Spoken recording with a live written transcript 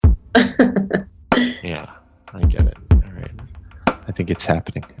Yeah, I get it. All right. I think it's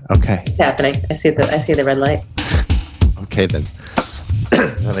happening. Okay. It's happening. I see the red light. Okay, then.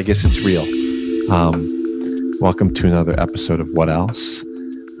 Then I guess it's real. Um, Welcome to another episode of What Else?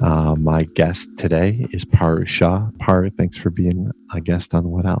 My guest today is Paru Shah. Paru, thanks for being a guest on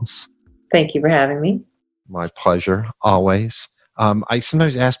What Else? Thank you for having me. My pleasure, always. I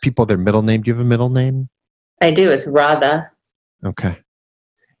sometimes ask people their middle name. Do you have a middle name? I do. It's Radha. Okay.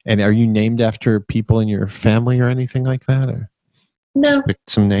 And are you named after people in your family or anything like that? Or No. just picked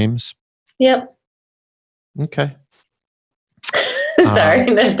some names? Yep. Okay.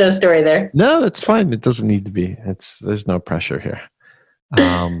 Sorry, there's no story there. No, that's fine. It doesn't need to be. There's no pressure here.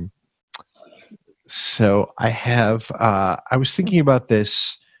 So I was thinking about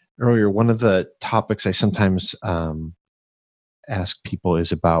this earlier. One of the topics I sometimes ask people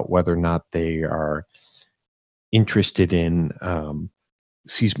is about whether or not they are interested in,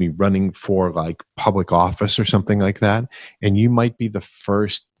 running for like public office or something like that. And you might be the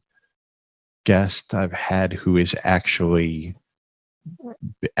first guest I've had who is actually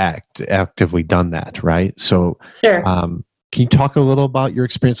actively done that, right? So Sure. can you talk a little about your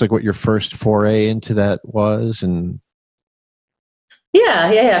experience, like what your first foray into that was? And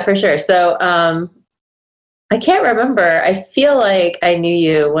Yeah, for sure. So, I can't remember. I feel like I knew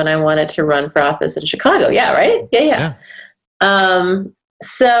you when I wanted to run for office in Chicago. Yeah, right? Yeah.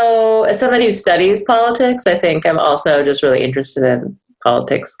 So as somebody who studies politics, I think I'm also just really interested in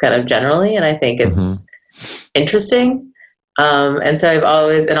politics kind of generally, and I think it's interesting. And so I've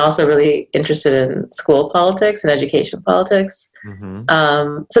always, and also really interested in school politics and education politics.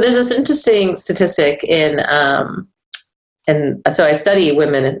 So there's this interesting statistic and so I study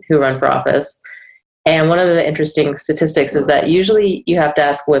women who run for office. And one of the interesting statistics is that usually you have to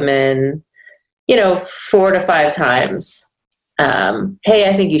ask women, 4 to 5 times, hey,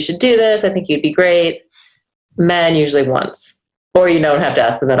 I think you should do this. I think you'd be great. Men usually once. Or you don't have to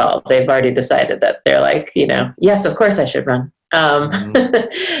ask them at all. They've already decided that they're like, yes, of course I should run.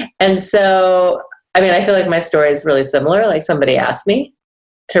 And so, I feel like my story is really similar. Like somebody asked me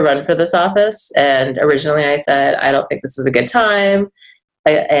to run for this office. And originally I said, I don't think this is a good time.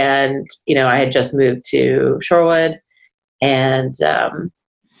 And I had just moved to Shorewood and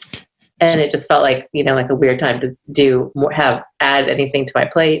it just felt like, like a weird time to add anything to my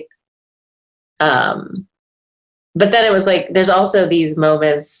plate. But then it was like, there's also these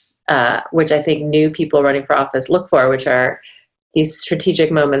moments, which I think new people running for office look for, which are these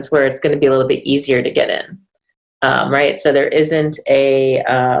strategic moments where it's going to be a little bit easier to get in. Right. So there isn't a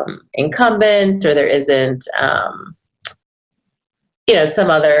incumbent, or there isn't, some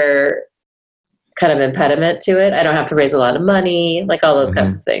other kind of impediment to it. I don't have to raise a lot of money, like all those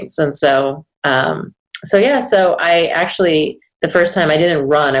kinds of things. And so, so I actually, the first time I didn't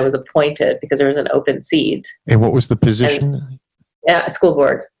run, I was appointed because there was an open seat. And what was the position? School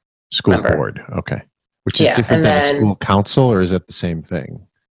board. School member. Board. Okay. Which is different than a school council, or is it the same thing?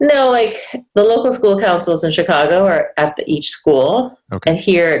 No, like the local school councils in Chicago are at each school. Okay. And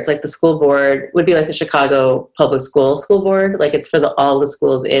here it's like the school board would be like the Chicago Public School board. Like it's for all the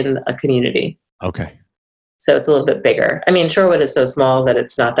schools in a community. Okay. So it's a little bit bigger. Shorewood is so small that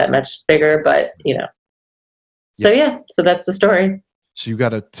it's not that much bigger, but So so that's the story. So you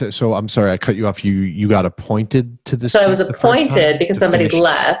got so I'm sorry, I cut you off. You got appointed to this. So I was appointed because somebody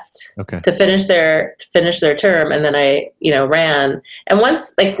left to finish their term, and then I ran. And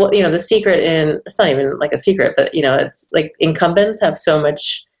once the secret it's not even like a secret, but it's like incumbents have so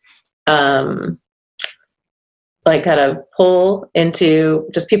much like kind of pull into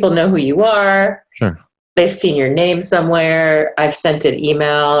just people know who you are. Sure. They've seen your name somewhere. I've sent an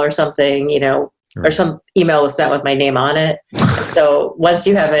email or something, or some email was sent with my name on it. So once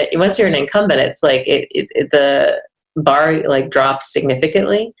you're an incumbent, it's like the bar like drops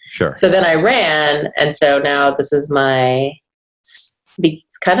significantly. Sure. So then I ran, and so now this is my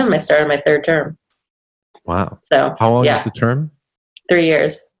start of my 3rd term. Wow. So how long is the term? 3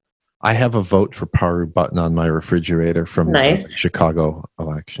 years. I have a vote for Paru button on my refrigerator from the Chicago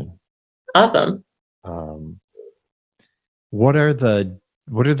election. Awesome. What are the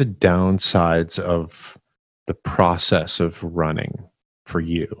downsides of the process of running for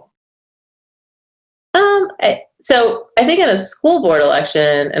you? So I think in a school board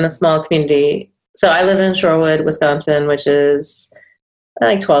election in a small community, so I live in Shorewood, Wisconsin, which is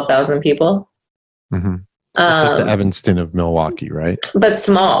like 12,000 people. Mm-hmm. It's like the Evanston of Milwaukee, right? But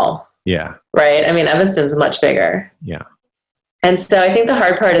small. Yeah. Right? Evanston's much bigger. Yeah. And so I think the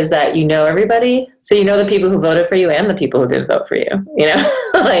hard part is that you know everybody. So you know the people who voted for you and the people who didn't vote for you. You know,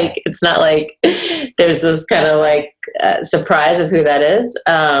 like it's not like there's this kind of like surprise of who that is.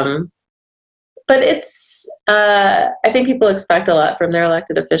 But it's, I think people expect a lot from their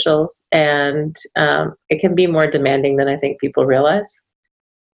elected officials, and it can be more demanding than I think people realize.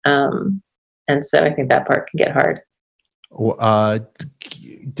 And so I think that part can get hard.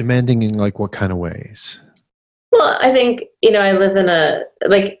 Demanding in like what kind of ways? Well, I think, I live in a,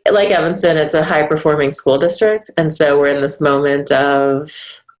 like Evanston, it's a high performing school district. And so we're in this moment of,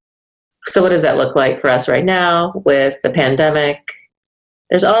 so what does that look like for us right now with the pandemic?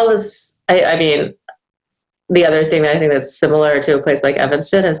 There's all this, I mean, the other thing that I think that's similar to a place like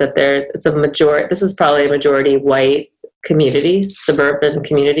Evanston is that it's a majority, this is probably a majority white community, suburban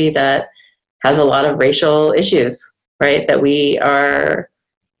community that has a lot of racial issues, right? That we are,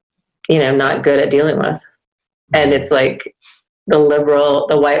 not good at dealing with. And it's like the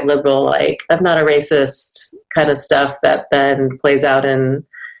white liberal, like, I'm not a racist kind of stuff that then plays out in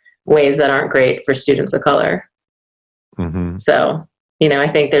ways that aren't great for students of color. Mm-hmm. So, I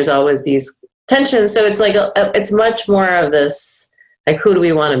think there's always these tensions. So it's like, it's much more of this, like, who do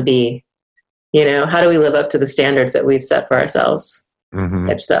we want to be? How do we live up to the standards that we've set for ourselves? Mm-hmm.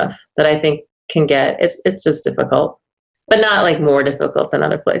 Type stuff that I think can get, it's just difficult, but not like more difficult than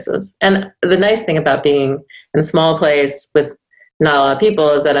other places. And the nice thing about being in a small place with not a lot of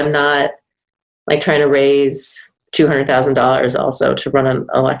people is that I'm not like trying to raise $200,000 also to run an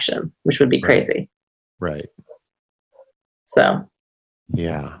election, which would be crazy. Right. So.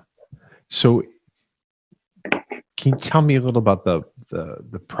 Yeah. So can you tell me a little about the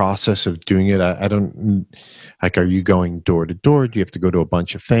process of doing it? I don't, like, are you going door to door? Do you have to go to a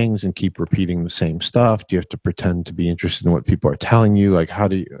bunch of things and keep repeating the same stuff? Do you have to pretend to be interested in what people are telling you? Like, how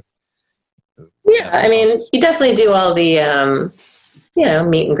do you? Yeah, I mean, you definitely do all the,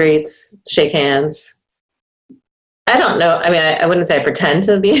 meet and greets, shake hands. I don't know. I mean, I wouldn't say I pretend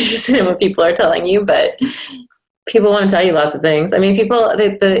to be interested in what people are telling you, but people want to tell you lots of things. I mean,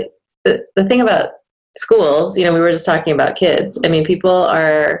 the thing about schools, we were just talking about kids. I mean, people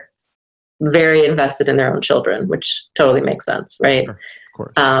are very invested in their own children, which totally makes sense, right? Sure, of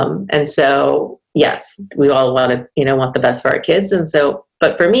course. And so, yes, we all want to, want the best for our kids. And so,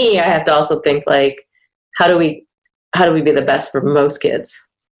 but for me, I have to also think like, how do we be the best for most kids,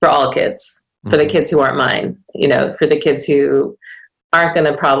 for all kids, for the kids who aren't mine, for the kids who aren't going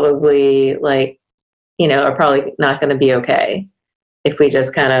to probably like, are probably not going to be okay if we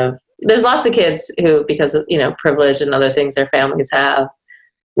just kind of, there's lots of kids who, because of, privilege and other things their families have,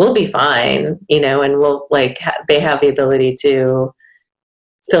 will be fine, and will like, they have the ability to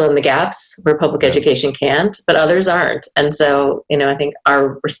fill in the gaps where public education can't, but others aren't. And so, I think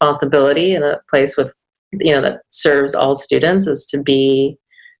our responsibility in a place with, that serves all students is to be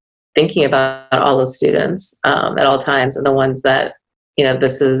thinking about all those students at all times, and the ones that,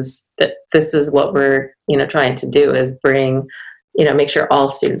 this is what we're, trying to do is bring, make sure all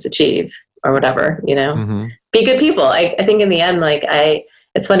students achieve or whatever, be good people. I think in the end, like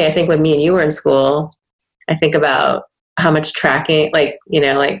it's funny, I think when me and you were in school, I think about how much tracking, like,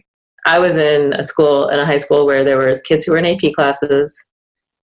 like I was in a high school where there was kids who were in AP classes,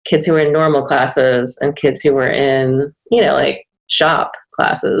 kids who were in normal classes, and kids who were in, like shop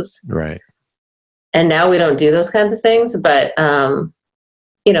classes. Right. And now we don't do those kinds of things, but,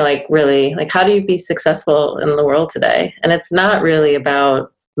 like really, like how do you be successful in the world today? And it's not really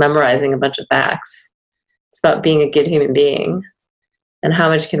about memorizing a bunch of facts. It's about being a good human being. And how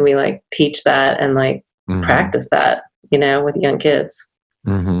much can we like teach that and like practice that, with young kids?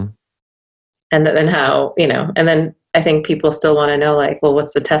 Mm-hmm. And then how, and then I think people still want to know like, well,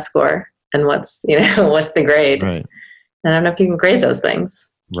 what's the test score and what's, what's the grade? Right. And I don't know if you can grade those things.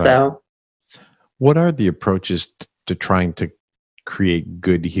 Right. So what are the approaches to trying to create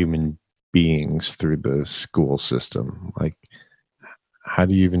good human beings through the school system? Like, how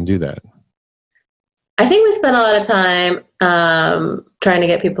do you even do that? I think we spend a lot of time trying to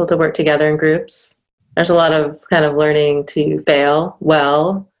get people to work together in groups. There's a lot of kind of learning to fail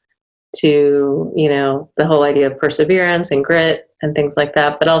well, to, the whole idea of perseverance and grit and things like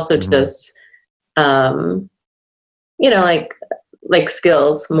that, but also just, like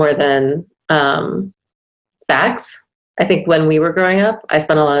skills more than facts. I think when we were growing up, I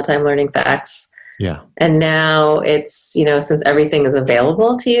spent a lot of time learning facts. Yeah. And now it's, since everything is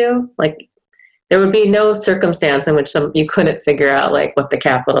available to you, like there would be no circumstance in which you couldn't figure out like what the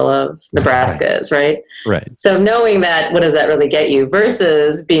capital of Nebraska is, right? Right. So knowing that, what does that really get you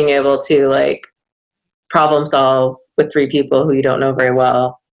versus being able to like problem solve with 3 people who you don't know very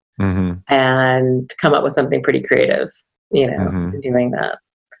well and come up with something pretty creative. Mm-hmm. doing that.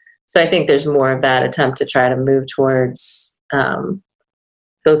 So I think there's more of that attempt to try to move towards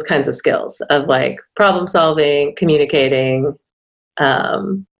those kinds of skills of like problem solving, communicating,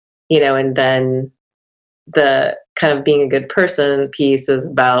 and then the kind of being a good person piece is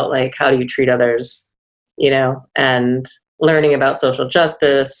about like how do you treat others, and learning about social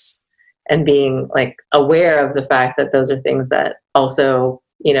justice and being like aware of the fact that those are things that also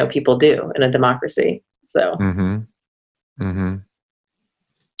people do in a democracy. So Mm-hmm. Mm-hmm.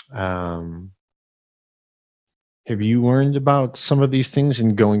 Have you learned about some of these things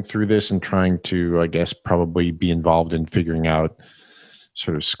in going through this and trying to, I guess, probably be involved in figuring out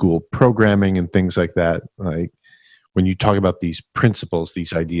sort of school programming and things like that? Like when you talk about these principles,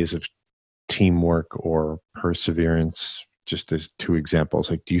 these ideas of teamwork or perseverance, just as two examples,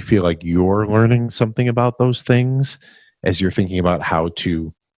 like do you feel like you're learning something about those things as you're thinking about how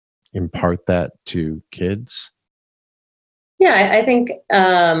to impart that to kids? yeah, I think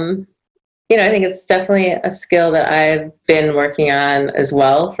I think it's definitely a skill that I've been working on as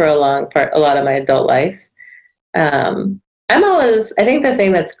well for a lot of my adult life. um, I think the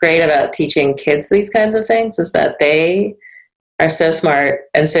thing that's great about teaching kids these kinds of things is that they are so smart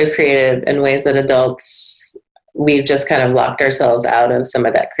and so creative in ways that adults, we've just kind of locked ourselves out of some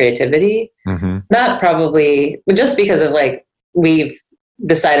of that creativity. Mm-hmm. Not probably, but just because of like, we've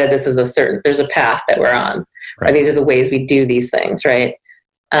decided there's a path that we're on, or Right. these are the ways we do these things, right?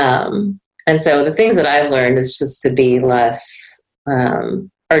 And so the things that I've learned is just to be less, or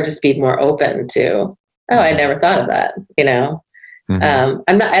just be more open to, oh, I never thought of that, Mm-hmm.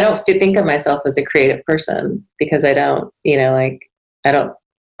 I don't think of myself as a creative person because I don't, I don't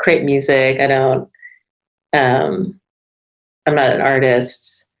create music. Um, I'm not an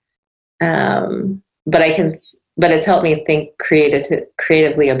artist. But but it's helped me think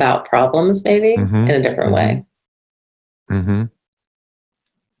creatively about problems maybe Mm-hmm. in a different Mm-hmm. way. Mm-hmm.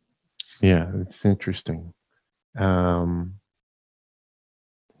 Yeah, it's interesting. Um,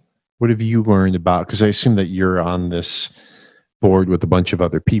 what have you learned about? Because I assume that you're on this board with a bunch of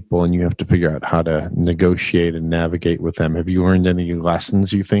other people, and you have to figure out how to negotiate and navigate with them. Have you learned any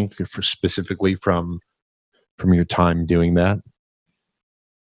lessons you think, for specifically from your time doing that?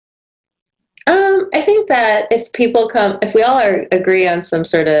 I think that if we all agree on some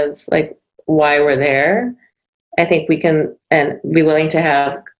sort of like why we're there, I think we can and be willing to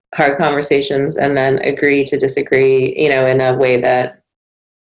have hard conversations and then agree to disagree, in a way that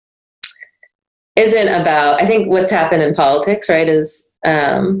isn't about. I think what's happened in politics, right, is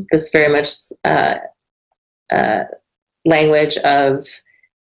this very much uh, language of,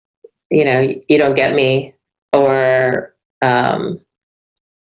 you don't get me, or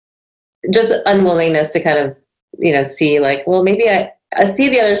just unwillingness to kind of, see like, well, maybe I see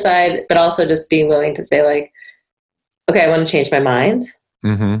the other side, but also just being willing to say like, okay, I want to change my mind.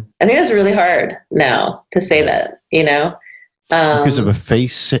 Mm-hmm. I think that's really hard now to say Yeah. that. Because of a Um,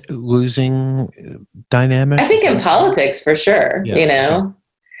 face losing dynamic? I Is think that in what you're saying? politics for sure, Yeah. Okay.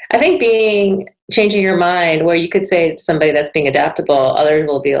 I think changing your mind where you could say to somebody that's being adaptable, others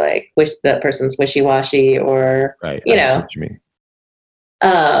will be like, wish that person's wishy-washy or, Right. you I see know, what you mean.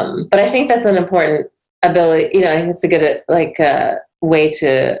 but I think that's an important ability, I think it's a good, like, way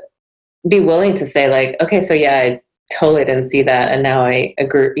to be willing to say like, okay, so yeah, I totally didn't see that. And now I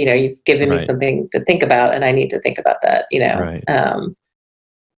agree, you've given me Right. something to think about and I need to think about that. Right.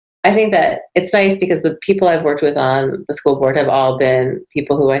 I think that it's nice because the people I've worked with on the school board have all been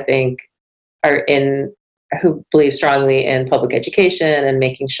people who I think who believe strongly in public education and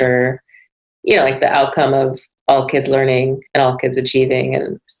making sure, like the outcome of all kids learning and all kids achieving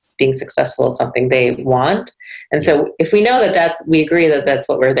and being successful is something they want. And Yeah. so if we know that we agree that that's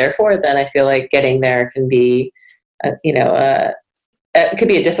what we're there for, then I feel like getting there can be, it could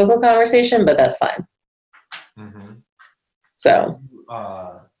be a difficult conversation, but that's fine. Mm-hmm. So,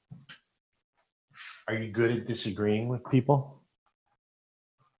 Are you good at disagreeing with people?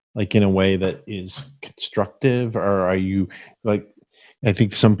 Like in a way that is constructive, or are you like? I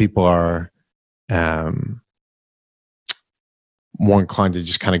think some people are um, more inclined to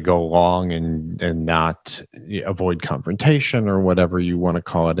just kind of go along and not avoid confrontation or whatever you want to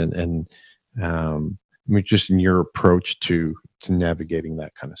call it, and I mean, just in your approach to navigating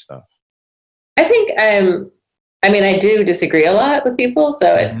that kind of stuff. I think I do disagree a lot with people.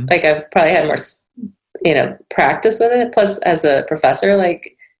 So it's Mm-hmm. like I've probably had more, practice with it. Plus, as a professor,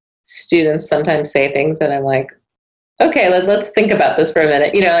 like students sometimes say things that I'm like, okay, let's think about this for a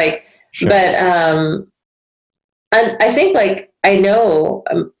minute, like, Sure. but, and I think like, I know,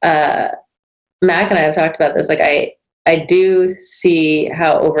 Mac and I have talked about this. Like, I do see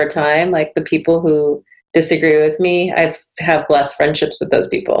how over time, like the people who disagree with me, I have less friendships with those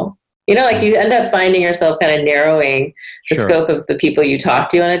people. You know, like you end up finding yourself kind of narrowing the Sure. scope of the people you talk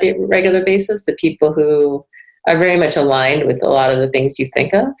to on a regular basis, the people who are very much aligned with a lot of the things you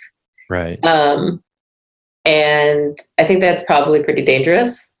think of. Right. And I think that's probably pretty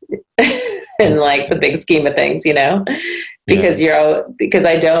dangerous in like the big scheme of things, you know, because because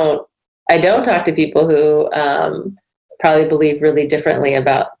I don't talk to people who probably believe really differently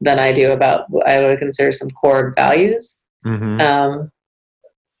than I do about what I would consider some core values. Mm-hmm.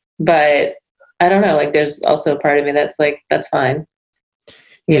 But I don't know, like there's also a part of me that's like, that's fine.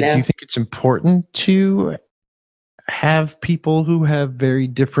 Yeah. You know? Do you think it's important to have people who have very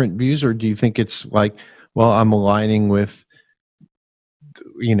different views, or do you think it's like, well, I'm aligning with,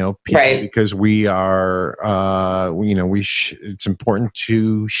 people Right. because we are, it's important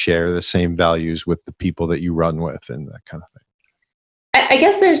to share the same values with the people that you run with and that kind of thing. I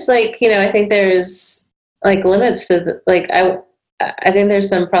guess there's like, I think there's like limits to I think there's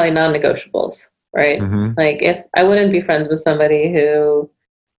some probably non-negotiables, right? Mm-hmm. Like if I wouldn't be friends with somebody who,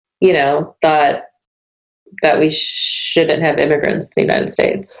 thought that we shouldn't have immigrants in the United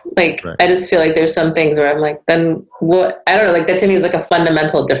States. Like, Right. I just feel like there's some things where I'm like, then what? I don't know. Like that to me is like a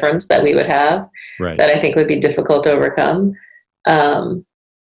fundamental difference that we would have Right. that I think would be difficult to overcome.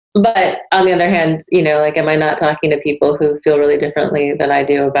 But on the other hand, like, am I not talking to people who feel really differently than I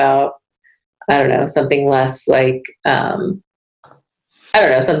do about, I don't know, something less like, I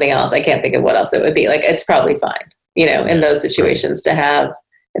don't know, something else. I can't think of what else it would be. Like, it's probably fine, in those situations to have,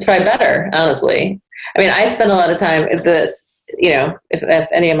 it's probably better, honestly. I mean, I spend a lot of time at this, if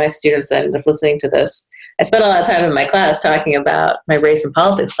any of my students end up listening to this, I spend a lot of time in my class talking about my race and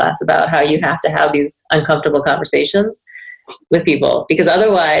politics class about how you have to have these uncomfortable conversations with people, because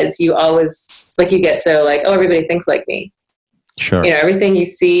otherwise you always you get so like, oh, everybody thinks like me. Sure. Everything you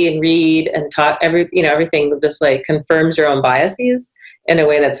see and read and talk, everything just like confirms your own biases in a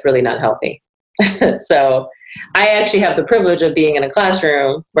way that's really not healthy. So I actually have the privilege of being in a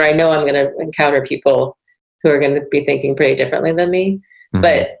classroom where I know I'm going to encounter people who are going to be thinking pretty differently than me. Mm-hmm.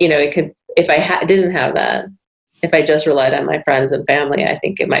 But, it could, if I didn't have that, if I just relied on my friends and family, I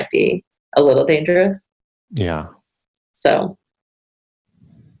think it might be a little dangerous. Yeah. So.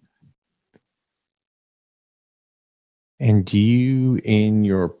 And do you, in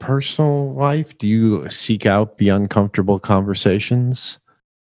your personal life, do you seek out the uncomfortable conversations?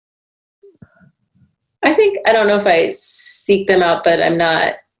 I don't know if I seek them out, but I'm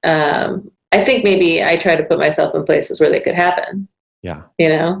not, I think maybe I try to put myself in places where they could happen. Yeah.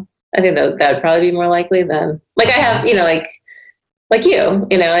 I think that would probably be more likely than, like I have, like you,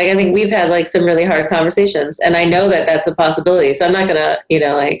 like I think we've had like some really hard conversations, and I know that that's a possibility. So I'm not gonna,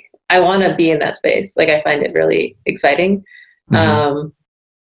 like, I want to be in that space. Like I find it really exciting. Mm-hmm.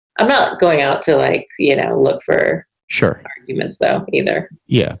 I'm not going out to like, look for arguments though either.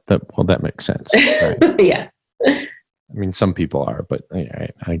 Yeah. That makes sense. Right? Yeah. I mean, some people are, but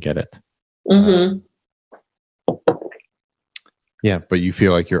I get it. Mm-hmm. Yeah, but you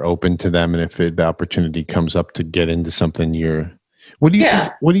feel like you're open to them, and if the opportunity comes up to get into something, what do you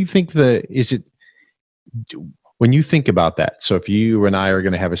think? What do you think when you think about that? So if you and I are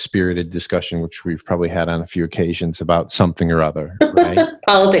going to have a spirited discussion, which we've probably had on a few occasions about something or other, right?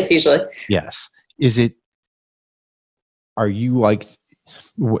 Politics usually. Yes. Are you like,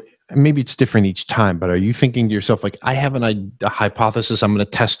 maybe it's different each time, but are you thinking to yourself, like, I have a hypothesis, I'm going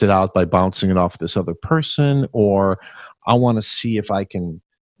to test it out by bouncing it off this other person, or I want to see if I can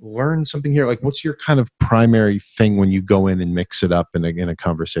learn something here? Like, what's your kind of primary thing when you go in and mix it up in a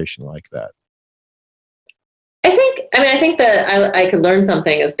conversation like that? I think that I could learn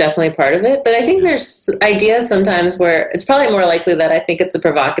something is definitely part of it, but I think there's ideas sometimes where it's probably more likely that I think it's a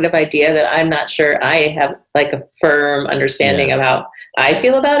provocative idea that I'm not sure I have like a firm understanding of how I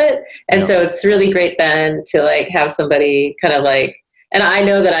feel about it. And so it's really great then to like have somebody kind of like, and I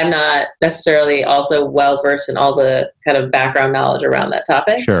know that I'm not necessarily also well-versed in all the kind of background knowledge around that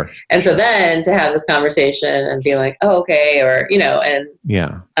topic. Sure. And so then to have this conversation and be like, oh, okay. Or, and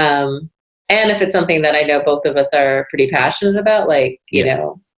and if it's something that I know both of us are pretty passionate about, like,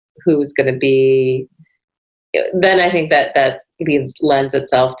 who's going to be, then I think that lends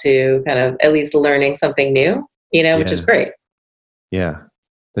itself to kind of at least learning something new, which is great. Yeah,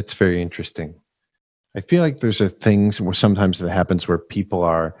 that's very interesting. I feel like there's things where sometimes that happens where people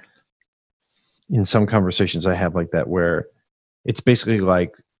are, in some conversations I have like that, where it's basically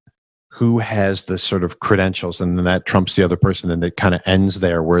like, who has the sort of credentials, and then that trumps the other person, and it kind of ends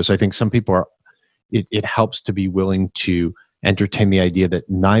there. Whereas I think some people it helps to be willing to entertain the idea that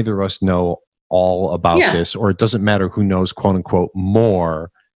neither of us know all about this, or it doesn't matter who knows, quote unquote,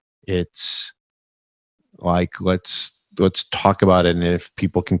 more. It's like let's talk about it, and if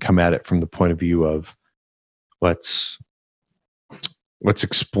people can come at it from the point of view of let's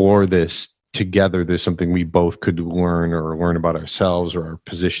explore this together. There's something we both could learn about ourselves or our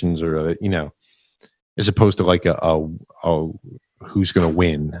positions, or as opposed to like a who's going to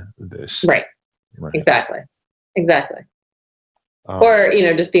win this. Right. Exactly. Or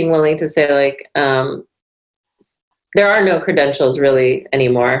just being willing to say like there are no credentials really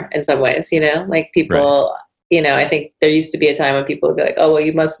anymore in some ways, like people, I think there used to be a time when people would be like, oh, well,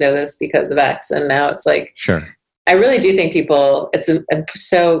 you must know this because of X. And now it's like, sure. I really do think people,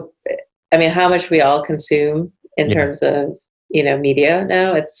 how much we all consume in terms of, media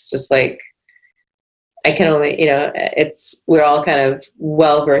now, it's just like, I can only, we're all kind of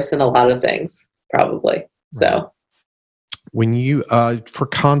well-versed in a lot of things, probably. So when you, for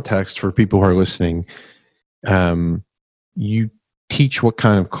context for people who are listening, you teach what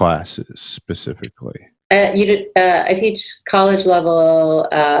kind of classes specifically? I teach college level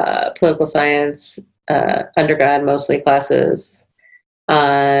political science, undergrad mostly classes.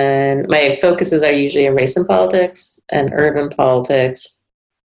 My focuses are usually in race and politics and urban politics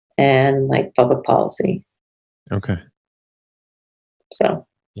and like public policy. Okay. So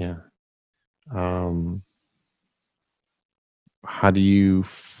yeah. How do you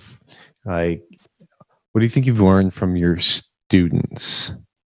what do you think you've learned from your students?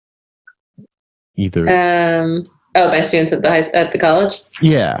 Either my students at the college?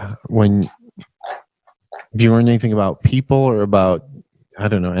 Yeah. Have you learned anything about people or about, I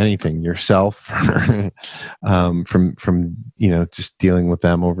don't know, anything yourself from just dealing with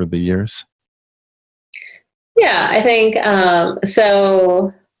them over the years? Yeah, I think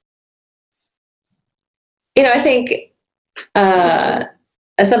so. I think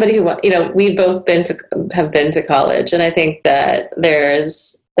as somebody who we've both have been to college, and I think that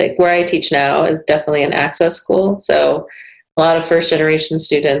there's like where I teach now is definitely an access school. So a lot of first generation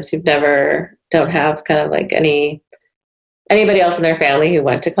students who don't have kind of like anybody else in their family who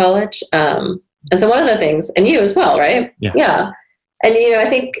went to college. And so one of the things, and you as well, right? Yeah. And I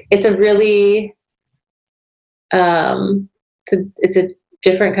think it's a really it's a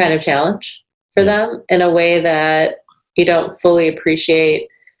different kind of challenge for them in a way that you don't fully appreciate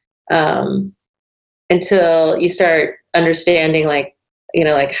until you start understanding like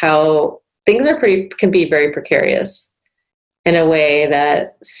how things can be very precarious in a way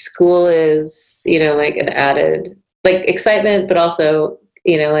that school is like an added like excitement, but also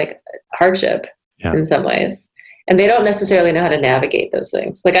like hardship in some ways, and they don't necessarily know how to navigate those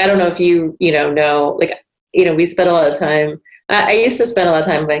things. Like I don't know if you know like we spend a lot of time. I used to spend a lot of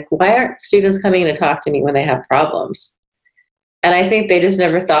time like, why aren't students coming to talk to me when they have problems? And I think they just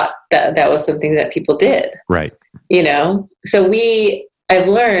never thought that was something that people did. Right. So I've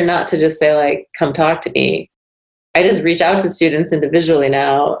learned not to just say like, come talk to me. I just reach out to students individually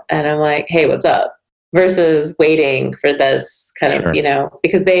now and I'm like, hey, what's up? Versus waiting for this kind of,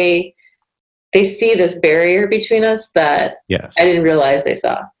 because they see this barrier between us that I didn't realize they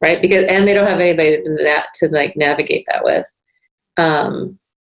saw, right? And they don't have anybody to like navigate that with. And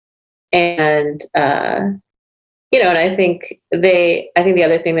I think the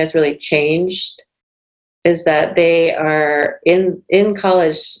other thing that's really changed is that they are in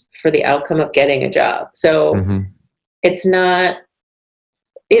college for the outcome of getting a job. So it's not,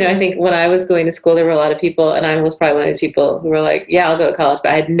 I think when I was going to school, there were a lot of people, and I was probably one of these people who were like, yeah, I'll go to college,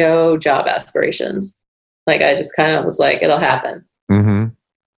 but I had no job aspirations. Like I just kind of was like, it'll happen.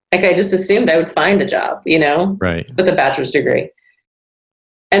 Like I just assumed I would find a job, right, with a bachelor's degree.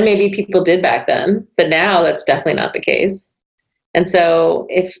 And maybe people did back then, but now that's definitely not the case. And so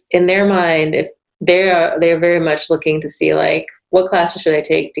if in their mind, if they're very much looking to see like, what classes should I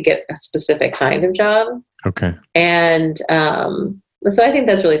take to get a specific kind of job? Okay. And so I think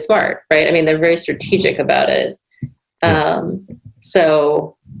that's really smart, right? I mean, they're very strategic about it.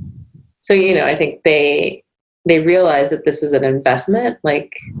 So I think they realize that this is an investment,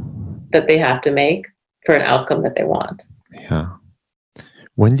 like that they have to make for an outcome that they want. Yeah.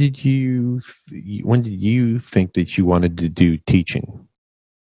 When did you think that you wanted to do teaching?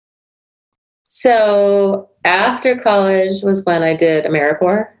 So after college was when I did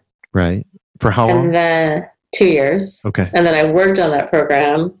AmeriCorps. Right. For how long? And then 2 years. Okay. And then I worked on that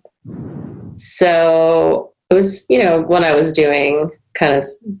program. So it was, when I was doing kind of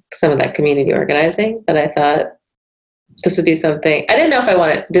some of that community organizing that I thought this would be something. I didn't know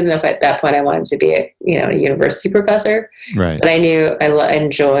if at that point I wanted to be a university professor. Right. But I knew I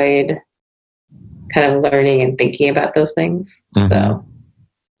enjoyed kind of learning and thinking about those things.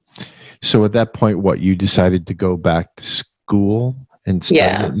 So at that point, you decided to go back to school? and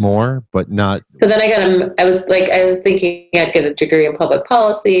study it more, but not. So then I was thinking I'd get a degree in public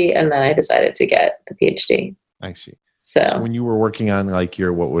policy, and then I decided to get the PhD. I see. So when you were working on like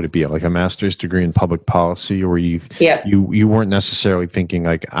your, what would it be, like a master's degree in public policy, or you weren't necessarily thinking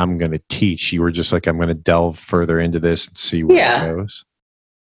like, I'm going to teach. You were just like, I'm going to delve further into this and see where it goes.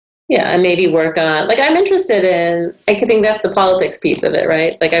 Yeah, and maybe work on, like, I'm interested in, I think that's the politics piece of it,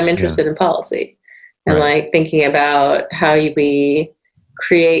 right? Like, I'm interested in policy and like thinking about how we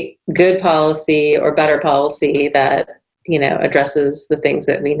create good policy or better policy that, addresses the things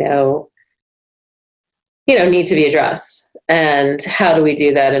that we know need to be addressed. And how do we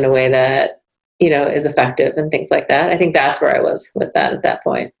do that in a way that, is effective and things like that. I think that's where I was with that at that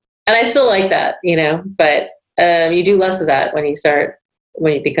point. And I still like that, but you do less of that when you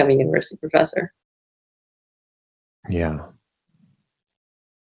become a university professor. Yeah.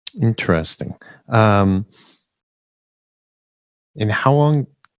 Interesting. And how long,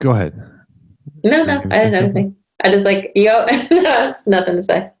 go ahead. No, I didn't have anything. I just like, no, it's nothing to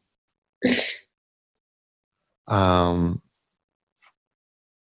say.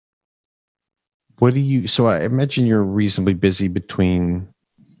 So I imagine you're reasonably busy between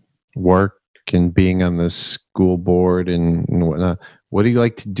work and being on the school board and whatnot. What do you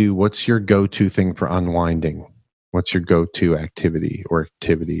like to do? What's your go-to thing for unwinding? What's your go-to activity or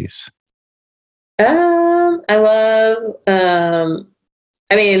activities? I love,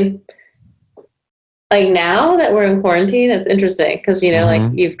 like now that we're in quarantine, it's interesting because,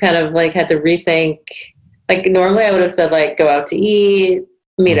 like you've kind of like had to rethink, like normally I would have said like go out to eat,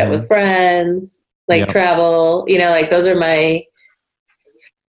 meet up with friends, like travel, like those are my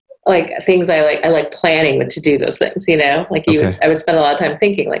like things I like planning to do those things, like I would spend a lot of time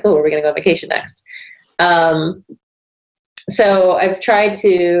thinking like, oh, where are we going to go on vacation next? So I've tried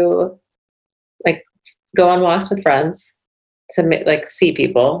to like go on walks with friends to like see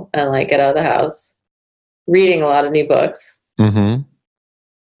people and like get out of the house, reading a lot of new books. And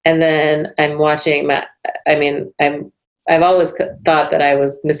then I'm watching I've always thought that I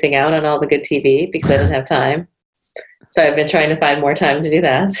was missing out on all the good TV because I didn't have time. So I've been trying to find more time to do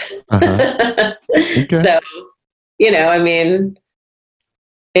that. So,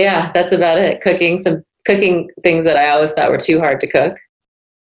 that's about it. Cooking things that I always thought were too hard to cook,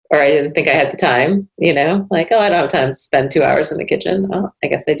 or I didn't think I had the time, like, oh, I don't have time to spend 2 hours in the kitchen. Oh, I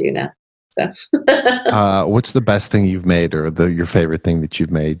guess I do now. So, what's the best thing you've made, or your favorite thing that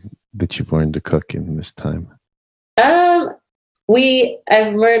you've made that you've learned to cook in this time? I've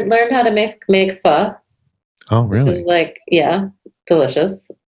learned how to make pho. Oh, really? Which is like,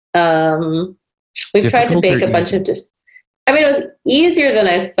 delicious. We've tried to bake a bunch of. It was easier than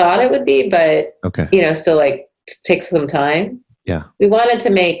I thought it would be, but still like takes some time. Yeah. We wanted to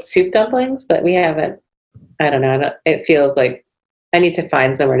make soup dumplings, but we haven't. I don't know. It feels like I need to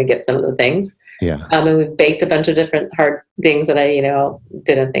find somewhere to get some of the things. Yeah. And we've baked a bunch of different hard things that I,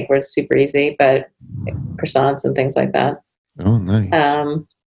 didn't think were super easy, but like croissants and things like that. Oh, nice.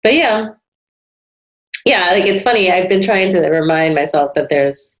 But yeah, like it's funny. I've been trying to remind myself that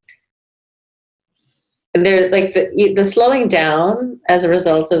there's like the slowing down as a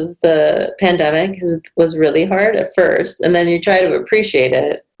result of the pandemic was really hard at first, and then you try to appreciate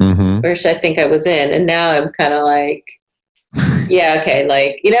it, which I think I was in, and now I'm kind of like, yeah, okay,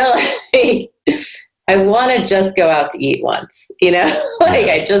 like like I want to just go out to eat once, like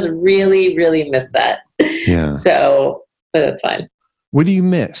I just really, really miss that. Yeah. So, but that's fine. What do you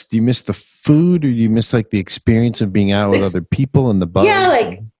miss? Do you miss the food, or do you miss like the experience of being out with other people in the bus? Yeah,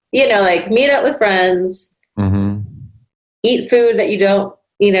 like like meet up with friends, eat food that you don't,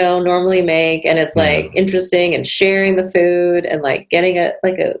 normally make, and it's like interesting, and sharing the food, and like getting a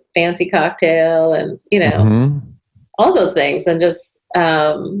fancy cocktail, and all those things, and just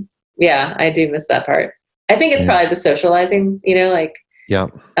I do miss that part. I think it's probably the socializing,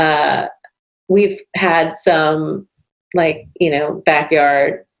 we've had some like,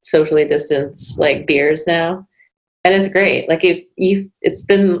 backyard socially distanced like beers now. And it's great. Like it's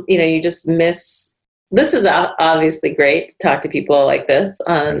been, you just miss, this is obviously great to talk to people like this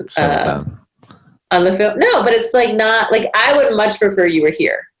on the phone. No, but it's like not like, I would much prefer you were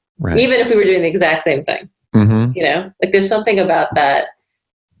here, even if we were doing the exact same thing, like there's something about that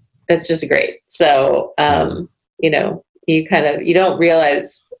that's just great. So, you don't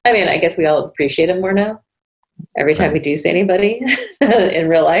realize, I guess we all appreciate it more now every time we do see anybody in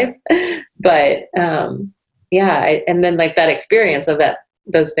real life. But, and then like that experience of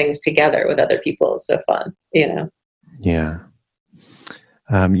those things together with other people is so fun, Yeah.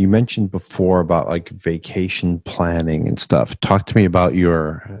 You mentioned before about like vacation planning and stuff. Talk to me about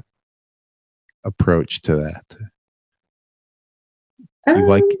your approach to that. You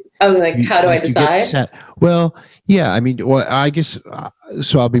like, how do I you get decide? set. Well, yeah, I mean, well, I guess,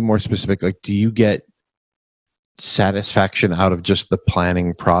 so I'll be more specific. Like, do you get satisfaction out of just the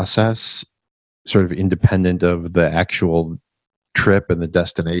planning process, sort of independent of the actual trip and the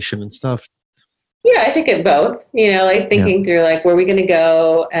destination and stuff? Yeah, I think it both, like Yeah. thinking through like where are we going to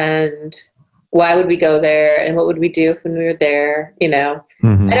go and why would we go there and what would we do when we were there,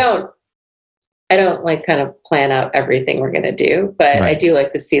 Mm-hmm. I don't like kind of plan out everything we're going to do, but I Right. do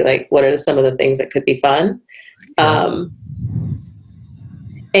like to see like what are some of the things that could be fun. Yeah.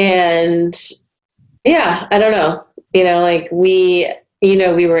 And yeah, I don't know, like we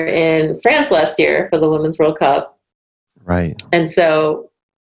were in France last year for the Women's World Cup. Right. And so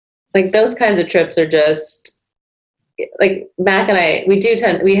like those kinds of trips are just like Mac and I, we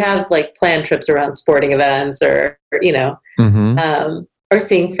have like planned trips around sporting events Mm-hmm. or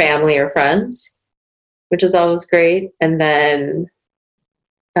seeing family or friends, which is always great. And then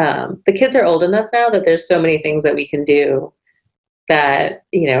the kids are old enough now that there's so many things that we can do that,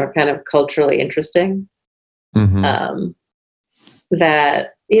 are kind of culturally interesting, Mm-hmm.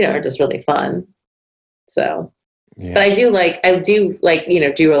 that, are just really fun. So, Yeah. but I do like,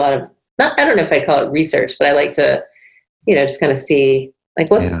 do a lot of, not, I don't know if I call it research, but I like to, just kind of see like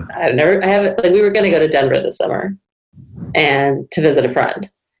Yeah. I haven't, like we were going to go to Denver this summer and to visit a friend.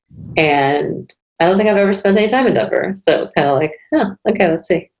 And I don't think I've ever spent any time in Denver. So it was kind of like, oh, okay, let's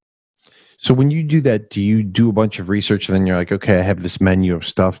see. So when you do that, do you do a bunch of research and then you're like, okay, I have this menu of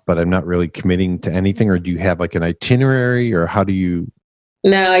stuff, but I'm not really committing to anything? Or do you have like an itinerary, or how do you?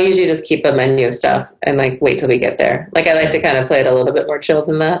 No, I usually just keep a menu of stuff and like wait till we get there. Like I like to kind of play it a little bit more chill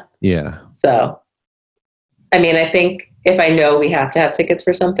than that. Yeah. So, I mean, I think if I know we have to have tickets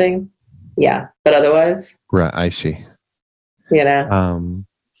for something, yeah, but otherwise, Right. I see.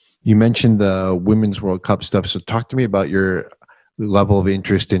 You mentioned the Women's World Cup stuff. So talk to me about your level of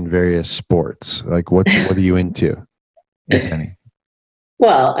interest in various sports. Like what are you into, if any?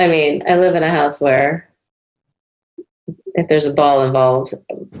 Well, I mean, I live in a house where if there's a ball involved,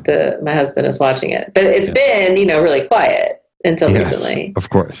 my husband is watching it. But it's been, really quiet until recently. Of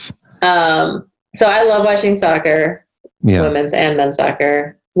course. So I love watching soccer, women's and men's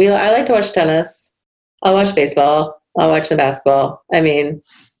soccer. I like to watch tennis. I'll watch baseball. I'll watch the basketball. I mean,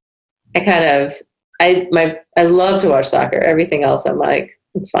 I love to watch soccer. Everything else, I'm like,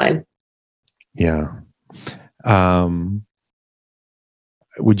 it's fine. Yeah.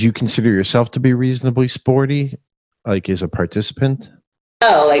 Would you consider yourself to be reasonably sporty, like as a participant?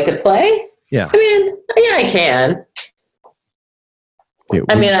 Oh, like to play? Yeah. I mean, yeah, I can. Yeah,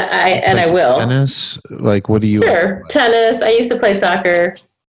 I will. Tennis? Like, what do you? Sure, tennis. I used to play soccer.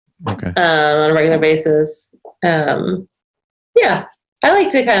 Okay. On a regular basis. Yeah, I like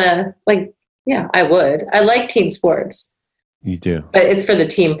to kind of like. Yeah, I would. I like team sports. You do, but it's for the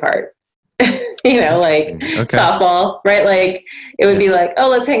team part. Like softball, right? Like it would be like, oh,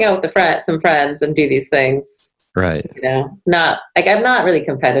 let's hang out with some friends and do these things. Right. Not like I'm not really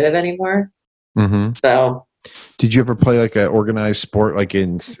competitive anymore. Mm-hmm. So. Did you ever play like an organized sport, like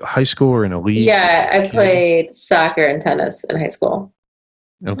in high school or in a league? Yeah, I played soccer and tennis in high school.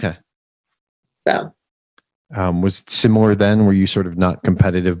 Okay. So. Was it similar then? Were you sort of not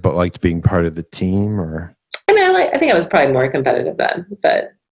competitive, but liked being part of the team, or? I mean, I think I was probably more competitive then,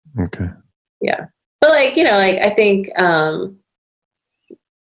 but. Okay. Yeah, but like I think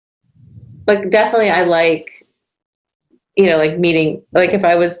like definitely I like like meeting, like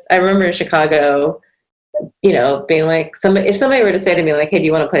I remember in Chicago, being like if somebody were to say to me like, hey, do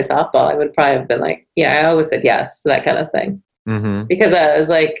you want to play softball, I would probably have been like, I always said yes to that kind of thing. Mm-hmm. Because I was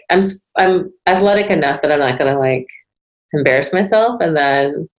like, I'm athletic enough that I'm not gonna like embarrass myself, and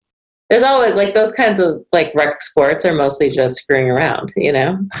then there's always like those kinds of like rec sports are mostly just screwing around,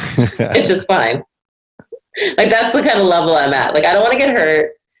 it's just fine. Like that's the kind of level I'm at. Like I don't want to get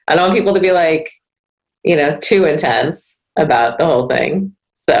hurt. I don't want people to be like, too intense about the whole thing.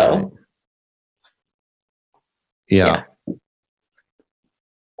 So yeah.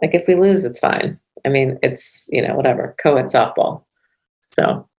 Like if we lose, it's fine. I mean, it's, whatever, co-ed softball.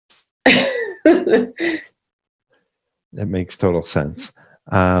 So that makes total sense.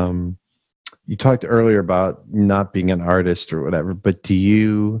 You talked earlier about not being an artist or whatever, but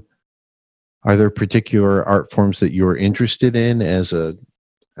are there particular art forms that you're interested in as a,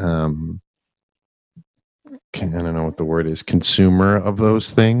 I don't know what the word is, consumer of those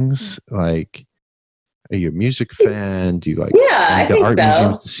things? Like, are you a music fan? Do you like I think art so.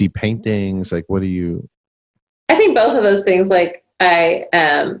 museums to see paintings? Like, what do you? I think both of those things, like I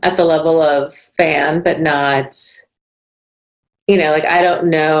am at the level of fan, but not like I don't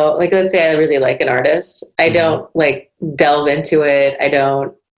know, like let's say I really like an artist. I don't like delve into it. I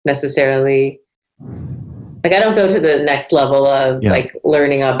don't necessarily like I don't go to the next level of like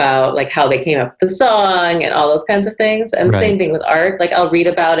learning about like how they came up with the song and all those kinds of things. And same thing with art. Like I'll read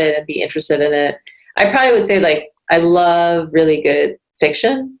about it and be interested in it. I probably would say like I love really good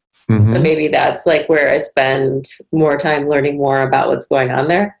fiction. So maybe that's like where I spend more time learning more about what's going on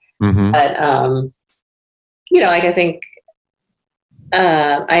there. But like I think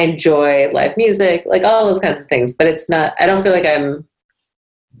I enjoy live music, like all those kinds of things. But it's not. I don't feel like I don't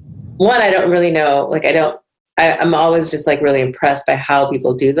really know. Like I'm always just like really impressed by how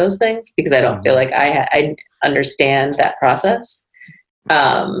people do those things because I don't feel like I understand that process.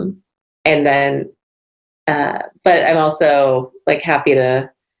 And then, but I'm also like happy to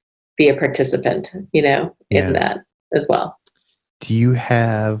be a participant, in that as well. Do you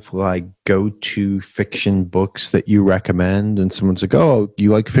have like go-to fiction books that you recommend? And someone's like, "Oh,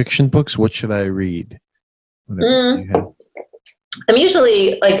 you like fiction books? What should I read?" I'm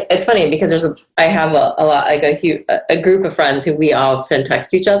usually like, it's funny because I have a lot, like a group of friends who we often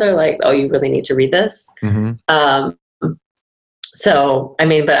text each other like, "Oh, you really need to read this." So, I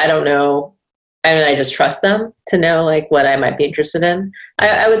mean, but I don't know. I mean, I just trust them to know like what I might be interested in.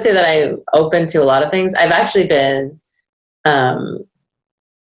 I would say that I'm open to a lot of things. I've actually been, I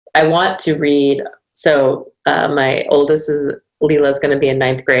want to read. So my oldest Leela's going to be in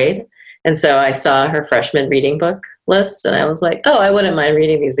 9th grade. And so I saw her freshman reading book list and I was like, oh, I wouldn't mind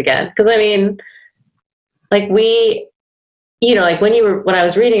reading these again. Cause I mean, like like when I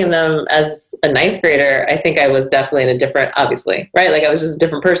was reading them as a 9th grader, I think I was definitely in a different, obviously, right? Like I was just a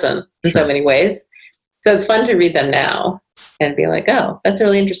different person in so many ways. So it's fun to read them now and be like, oh, that's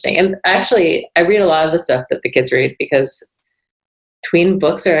really interesting. And actually I read a lot of the stuff that the kids read because tween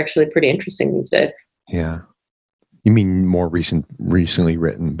books are actually pretty interesting these days. Yeah. You mean more recently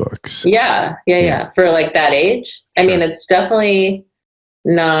written books? Yeah. For like that age. I mean, it's definitely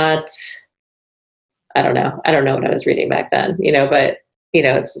not, I don't know what I was reading back then, but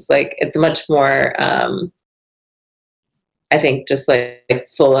it's just like, it's much more, I think just like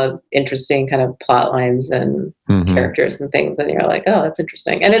full of interesting kind of plot lines and characters and things. And you're like, oh, that's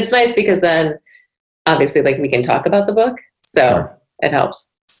interesting. And it's nice because then obviously like we can talk about the book. So it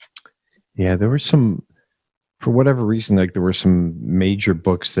helps. Yeah. There were for whatever reason, like there were some major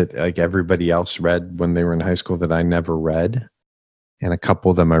books that like everybody else read when they were in high school that I never read. And a couple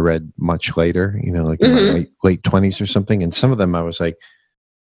of them I read much later, like in my late 20s or something. And some of them I was like,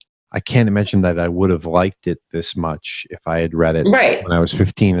 I can't imagine that I would have liked it this much if I had read it when I was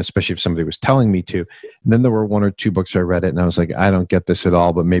 15, especially if somebody was telling me to. And then there were 1 or 2 books I read it and I was like, I don't get this at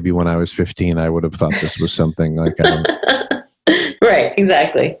all. But maybe when I was 15, I would have thought this was something like I don't. Right,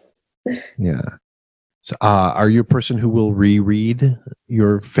 exactly. Yeah. So, are you a person who will reread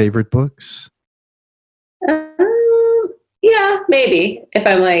your favorite books? Yeah, maybe. If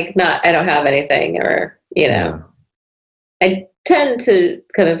I'm like I don't have anything or, I tend to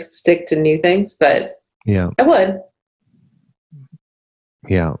kind of stick to new things, but I would.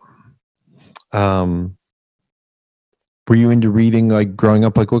 Yeah. Were you into reading like growing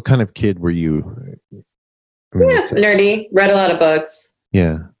up? Like what kind of kid were you? Nerdy, read a lot of books.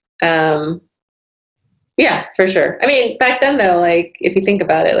 Yeah. Yeah, for sure. I mean, back then though, like if you think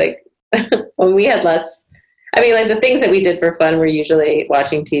about it, like when we had less, I mean, like the things that we did for fun were usually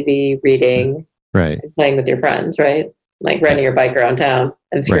watching TV, reading, and playing with your friends, right? Like riding your bike around town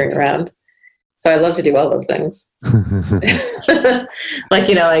and screwing around. So I love to do all those things. Like,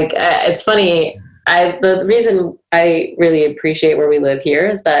 it's funny. The reason I really appreciate where we live here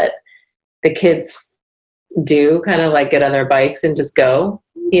is that the kids do kind of like get on their bikes and just go,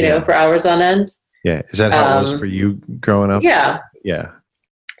 for hours on end. Yeah. Is that how it was for you growing up? Yeah. Yeah.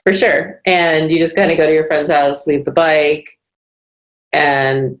 For sure. And you just kind of go to your friend's house, leave the bike.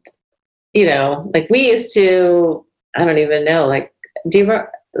 And, like we used to, I don't even know, like, do you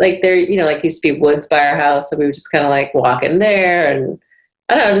remember, like there, like used to be woods by our house. So we would just kind of like walk in there and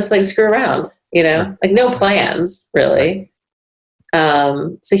I don't know, just like screw around, like no plans really.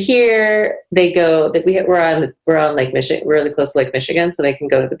 So here they go that we're on Lake Michigan, really close to Lake Michigan. So they can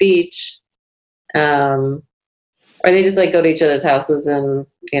go to the beach. Or they just like go to each other's houses and,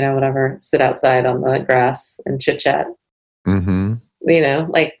 whatever, sit outside on the grass and chit chat,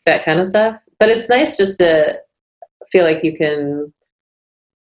 like that kind of stuff. But it's nice just to feel like you can,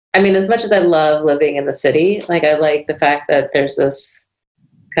 I mean, as much as I love living in the city, like I like the fact that there's this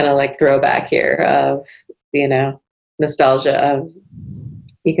kind of like throwback here of, nostalgia of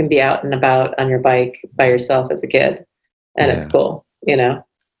you can be out and about on your bike by yourself as a kid and it's cool,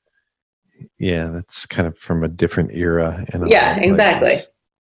 Yeah, that's kind of from a different era. Yeah, exactly.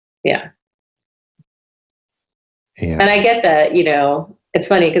 Yeah. Yeah. And I get that, it's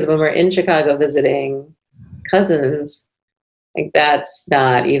funny because when we're in Chicago visiting cousins, like that's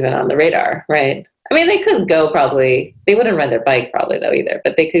not even on the radar, right? I mean, they could go probably, they wouldn't ride their bike probably though either,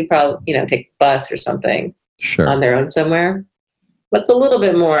 but they could probably, take a bus or something on their own somewhere. But it's a little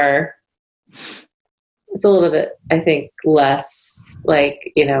bit more, I think, less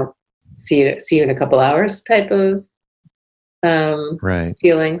like, see you in a couple hours type of right.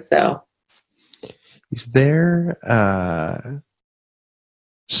 feeling. So is there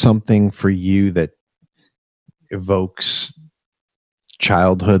something for you that evokes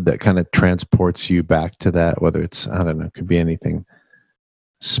childhood that kind of transports you back to that, whether it's, I don't know, it could be anything,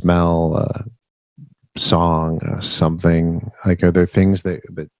 smell, song, something like, are there things that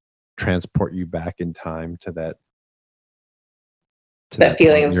transport you back in time to that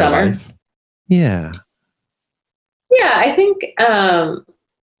feeling of summer life? Yeah I think I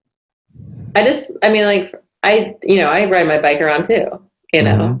ride my bike around too,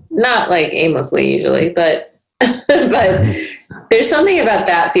 not like aimlessly usually, but but there's something about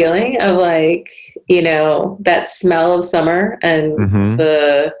that feeling of like, that smell of summer and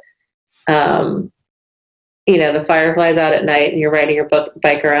the the fireflies out at night and you're riding your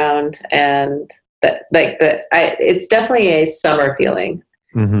bike around, and it's definitely a summer feeling.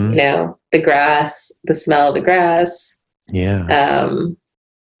 The grass, the smell of the grass,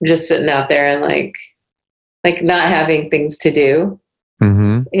 just sitting out there and like not having things to do,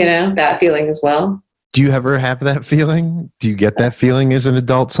 that feeling as well. Do you ever have that feeling? Do you get that feeling as an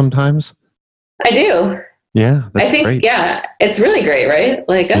adult sometimes? I do. Yeah, that's I think great. Yeah, it's really great, right?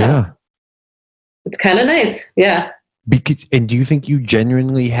 Like, it's kind of nice. Yeah. And do you think you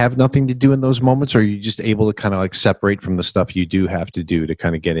genuinely have nothing to do in those moments, or are you just able to kind of like separate from the stuff you do have to do to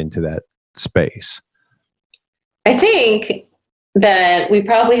kind of get into that space? I think that we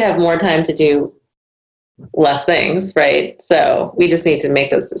probably have more time to do less things, right? So we just need to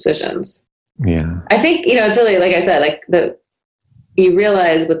make those decisions. Yeah. I think, it's really, like I said, like you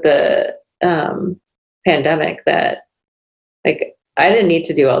realize with the pandemic that like I didn't need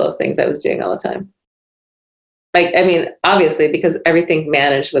to do all those things I was doing all the time. Like, I mean, obviously because everything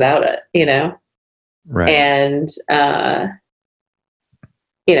managed without it, right. And,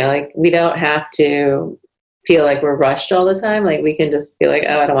 like we don't have to feel like we're rushed all the time. Like we can just be like,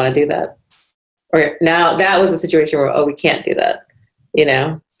 oh, I don't want to do that. Or now that was a situation where, oh, we can't do that,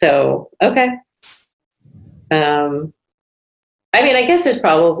 So, okay. I mean, I guess there's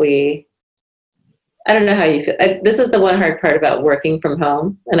probably, I don't know how you feel. This is the one hard part about working from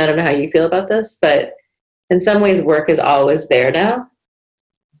home. And I don't know how you feel about this, but in some ways work is always there now.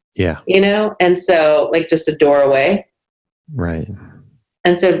 Yeah. And so like just a door away. Right.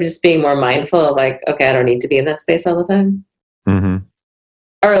 And so just being more mindful of like, okay, I don't need to be in that space all the time.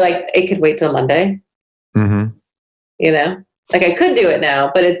 Or like it could wait till Monday. Like I could do it now,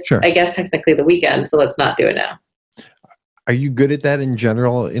 but it's, I guess, technically the weekend. So let's not do it now. Are you good at that in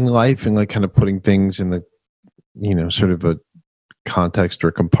general in life, and like kind of putting things in the, sort of a context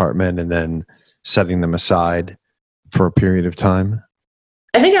or compartment and then setting them aside for a period of time?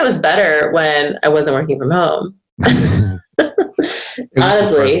 I think I was better when I wasn't working from home. Honestly, as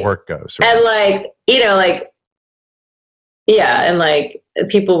far as work goes. Right? And like, yeah. And like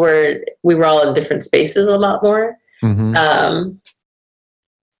we were all in different spaces a lot more. I mean,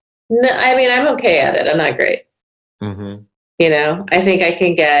 I'm okay at it. I'm not great. I think I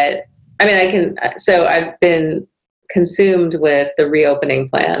can so I've been consumed with the reopening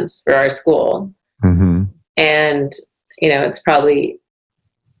plans for our school. And, it's probably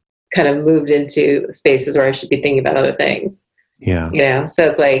kind of moved into spaces where I should be thinking about other things. Yeah. So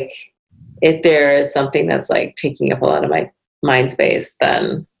it's like, if there is something that's like taking up a lot of my mind space,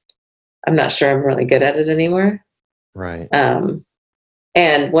 then I'm not sure I'm really good at it anymore. Right.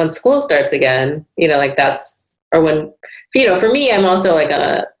 And when school starts again, like that's, or when, for me, I'm also like on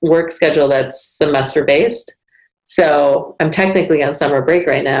a work schedule that's semester based. So I'm technically on summer break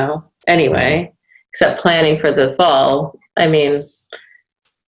right now anyway, except planning for the fall. I mean,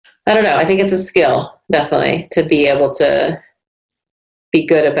 I don't know. I think it's a skill, definitely, to be able to be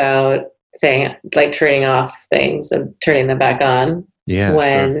good about saying, like, turning off things and turning them back on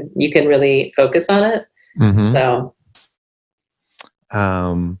when you can really focus on it. So,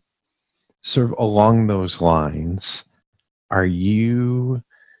 sort of along those lines, are you,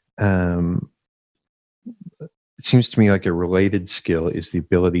 it seems to me like a related skill is the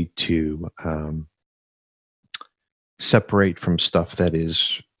ability to separate from stuff that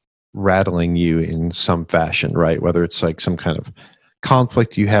is rattling you in some fashion, right? Whether it's like some kind of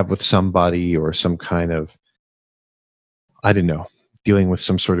conflict you have with somebody, or some kind of, I don't know, dealing with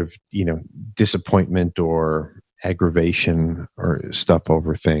some sort of, disappointment or aggravation or stuff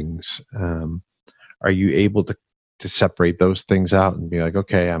over things. Are you able to separate those things out and be like,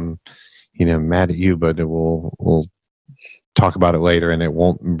 okay, I'm, mad at you, but we'll talk about it later, and it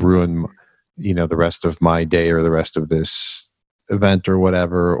won't ruin, the rest of my day or the rest of this event or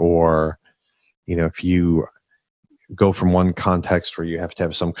whatever? Or, if you go from one context where you have to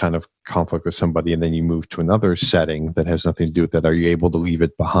have some kind of conflict with somebody, and then you move to another setting that has nothing to do with that, are you able to leave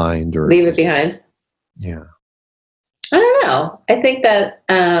it behind? Or leave it behind? Yeah. I don't know. I think that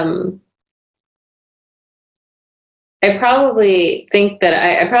I probably think that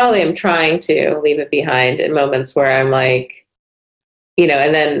I probably am trying to leave it behind in moments where I'm like,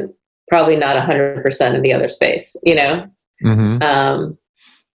 and then probably not 100% in the other space, Mm-hmm.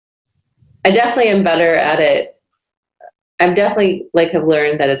 I definitely am better at it. I'm definitely have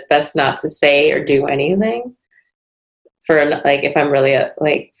learned that it's best not to say or do anything for if I'm really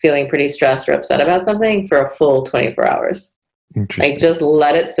feeling pretty stressed or upset about something for a full 24 hours. Interesting. Just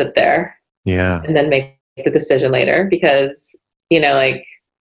let it sit there. Yeah. And then make the decision later, because I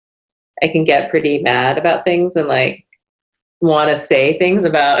can get pretty mad about things and want to say things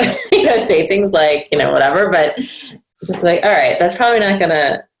about say things whatever, but it's just all right, that's probably not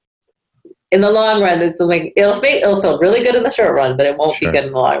gonna, in the long run, this will it'll feel really good in the short run, but it won't be good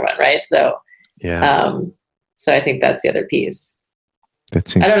in the long run, right? So yeah. So I think that's the other piece. That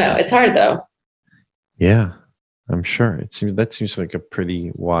seems, I don't know, it's hard though. Yeah, I'm sure that seems like a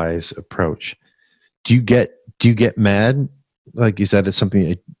pretty wise approach. Do you get mad? Is that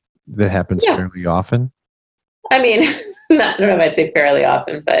something that happens fairly often? I mean, I don't know if I'd say fairly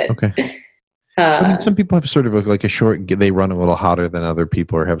often, but okay. I mean, some people have sort of a short, they run a little hotter than other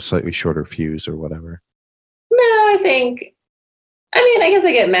people, or have slightly shorter fuse or whatever. No, I guess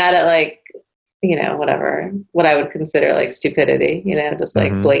I get mad at whatever, what I would consider stupidity, just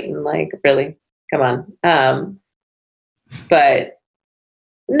Mm-hmm. blatant, really, come on. But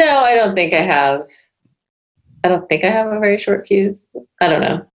no, I don't think I have a very short fuse. I don't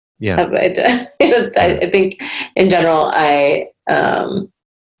know. Yeah. I think in general, I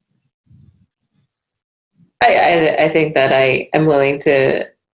think that I am willing to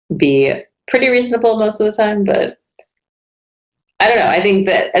be pretty reasonable most of the time, but I don't know. I think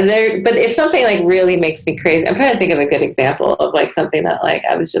that but if something really makes me crazy, I'm trying to think of a good example of something that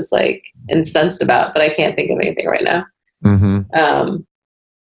I was just incensed about, but I can't think of anything right now. Mm-hmm.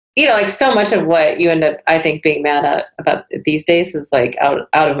 So much of what you end up, I think, being mad at about these days is out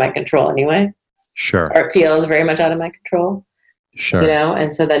of my control anyway. Sure. Or it feels very much out of my control. Sure.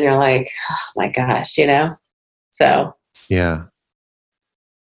 And so then you're like, oh my gosh, so. Yeah.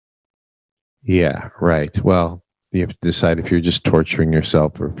 Yeah. Right. Well, you have to decide if you're just torturing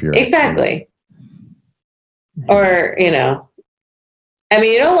yourself or if you're exactly. Or, you don't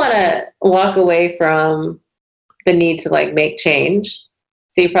want to walk away from the need to make change.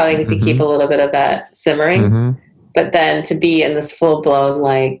 So you probably need to keep a little bit of that simmering. Mm-hmm. But then to be in this full blown,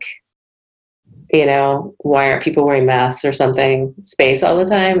 why aren't people wearing masks or something space all the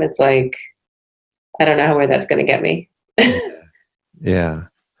time? It's I don't know where that's going to get me. Yeah.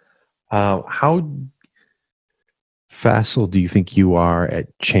 How facile do you think you are at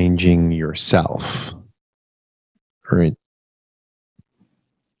changing yourself? Or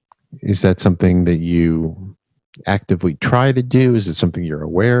is that something that you actively try to do? Is it something you're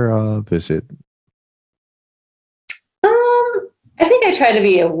aware of? Is it? I think I try to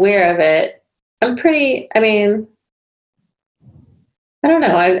be aware of it. I don't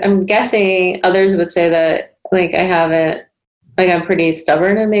know. I'm guessing others would say that I haven't, I'm pretty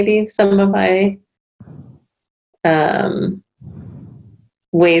stubborn in maybe some of my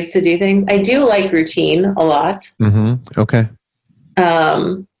ways to do things. I do like routine a lot. Mm-hmm. Okay.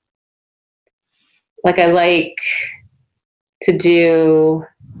 I like to do,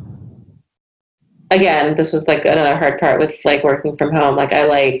 again, this was another hard part with working from home.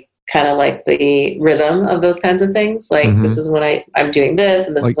 I kind of the rhythm of those kinds of things. This is when I'm doing this,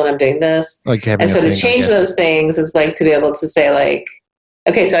 and this is when I'm doing this. And so to change those things is to be able to say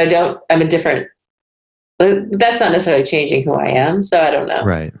okay, so I'm a different, that's not necessarily changing who I am. So I don't know.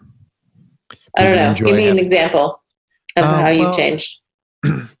 Right. I don't know. Give me an example of how you've changed.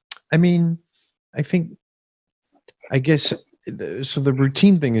 I guess, so the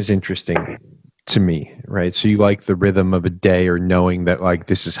routine thing is interesting to me, right? So you like the rhythm of a day, or knowing that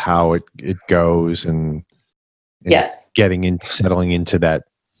this is how it goes, and yes, settling into that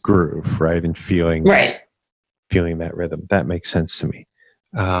groove, right? And feeling that rhythm. That makes sense to me.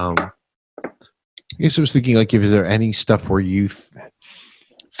 I guess I was thinking, is there any stuff where you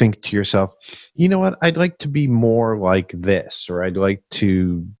think to yourself, you know what, I'd like to be more like this, or I'd like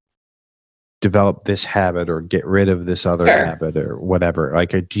to develop this habit or get rid of this other Sure. habit or whatever?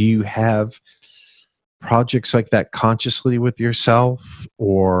 Like, do you have projects like that consciously with yourself,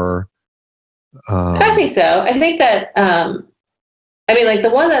 or I think so. I think that I mean, like the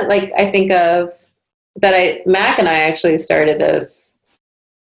one that like I think of that Mac and I actually started this,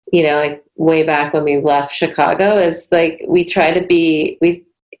 you know, like way back when we left Chicago, is like we try to be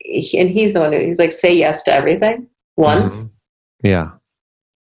and he's the one he's like say yes to everything once. Yeah.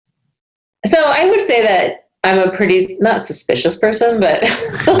 So I would say that I'm a pretty not suspicious person, but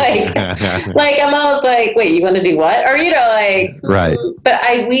like like I'm always like, wait, you want to do what? Or you know, like Right. But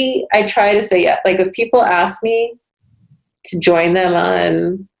I try to say yeah. Like if people ask me to join them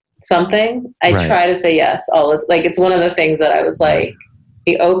on something, I Right. try to say yes. It's one of the things that I was like,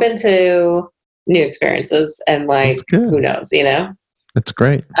 be open to new experiences and like who knows, you know? That's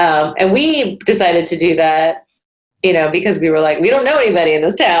great. And we decided to do that, you know, because we were like, we don't know anybody in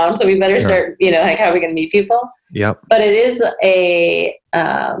this town, so we better start, you know, like how are we going to meet people? Yep. But it is a,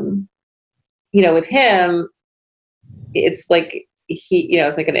 you know, with him, it's like you know,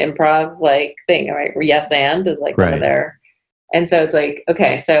 it's like an improv like thing, right? Where yes and is like one of their, and so it's like,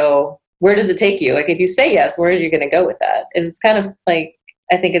 okay, so where does it take you? Like if you say yes, where are you going to go with that? And it's kind of like,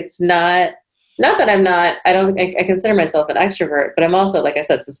 I think it's not that I'm not, I consider myself an extrovert, but I'm also, like I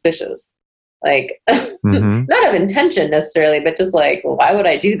said, suspicious. Like not of intention necessarily, but just like, well, why would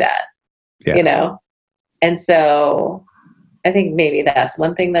I do that? Yeah. You know? And so I think maybe that's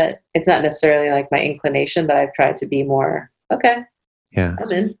one thing that it's not necessarily like my inclination, but I've tried to be more, okay. Yeah.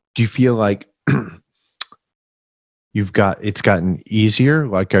 I'm in. Do you feel like it's gotten easier?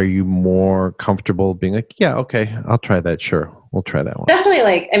 Like, are you more comfortable being like, yeah, okay, I'll try that. Sure. We'll try that one. Definitely.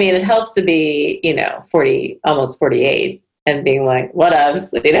 Like, I mean, it helps to be, you know, 40, almost 48 and being like, what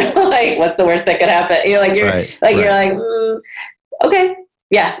ups, you know, like what's the worst that could happen? You know, like you're you're like, okay.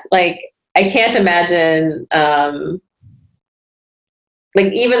 Yeah. Like I can't imagine,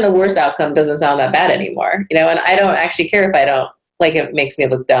 like even the worst outcome doesn't sound that bad anymore, you know, and I don't actually care if I don't, like it makes me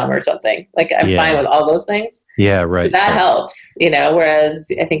look dumb or something. Like I'm fine with all those things. Yeah, right. So that helps, you know,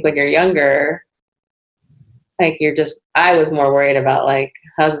 whereas I think when you're younger, like I was more worried about like,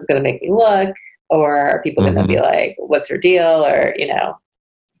 how's this going to make me look? Or are people going to be like, what's her deal? Or, you know,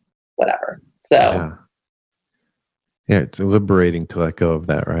 whatever. So yeah, it's liberating to let go of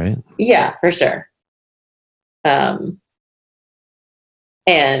that, right? Yeah, for sure.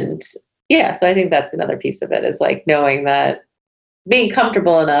 And yeah, so I think that's another piece of it is like knowing that being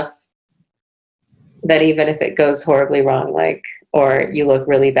comfortable enough that even if it goes horribly wrong, like, or you look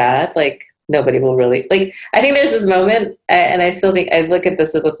really bad, like nobody will really like, I think there's this moment and I still think I look at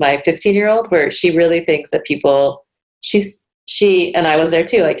this with my 15-year-old where she really thinks that she, and I was there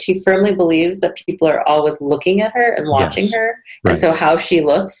too, like she firmly believes that people are always looking at her and watching her. And so how she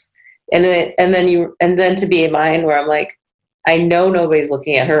looks and then to be in mine where I'm like, I know nobody's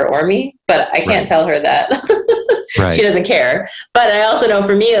looking at her or me, but I can't tell her that she doesn't care. But I also know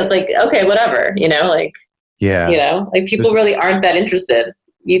for me, it's like, okay, whatever, you know, like, you know, like people really aren't that interested.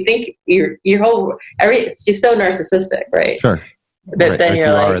 You think your whole, it's just so narcissistic, right? Sure. But then like you're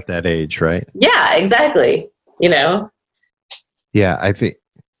you like, are at that age, right? Yeah, exactly. You know? Yeah, I think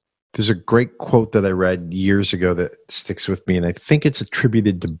there's a great quote that I read years ago that sticks with me, and I think it's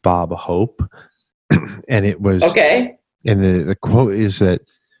attributed to Bob Hope. And it was and the quote is that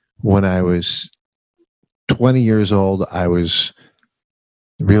when I was 20 years old, I was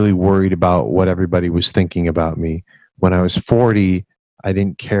really worried about what everybody was thinking about me. When I was 40, I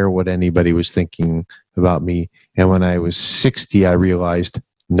didn't care what anybody was thinking about me. And when I was 60, I realized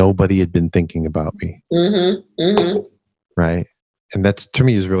nobody had been thinking about me. Right. And that's, to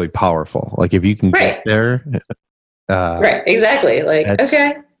me, is really powerful. Like if you can get there. Right. Exactly. Like,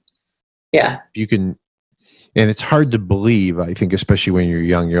 okay. Yeah. You can, and it's hard to believe, I think, especially when you're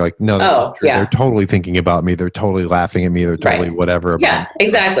young. You're like, no, that's not true. They're totally thinking about me. They're totally laughing at me. They're totally whatever. Yeah,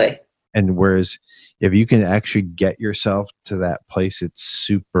 exactly. And whereas if you can actually get yourself to that place, it's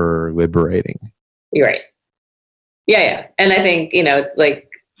super liberating. You're right. Yeah. And I think, you know, it's like,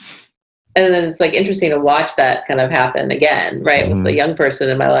 and then it's like interesting to watch that kind of happen again, right? With a young person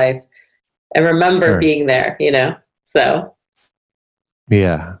in my life. I remember being there, you know? So.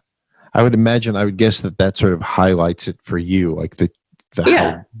 Yeah. I would imagine, I would guess that sort of highlights it for you. Like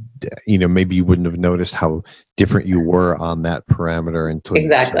how, you know, maybe you wouldn't have noticed how different you were on that parameter until you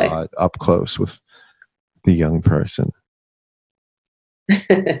saw it up close with the young person.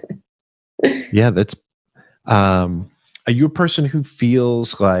 Yeah, that's, are you a person who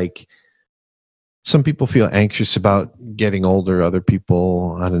feels like some people feel anxious about getting older. Other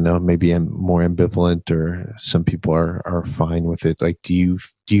people, I don't know, maybe more ambivalent, or some people are fine with it. Like, do you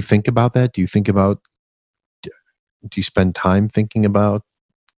think about that? Do you spend time thinking about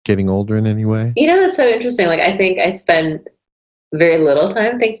getting older in any way? That's so interesting. Like, I think I spend very little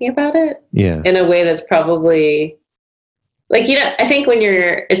time thinking about it Yeah. in a way that's probably like, I think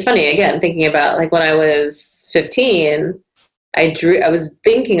it's funny, again, thinking about like when I was 15, I was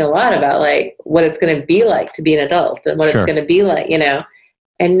thinking a lot about like what it's going to be like to be an adult and what it's Sure. going to be like,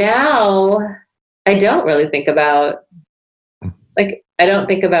 and now I don't really think about, like, I don't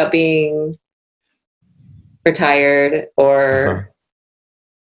think about being retired or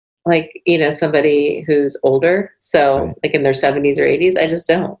like, somebody who's older. So Right. like in their 70s or 80s, I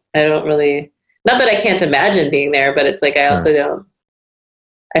don't really, not that I can't imagine being there, but it's like, I also don't,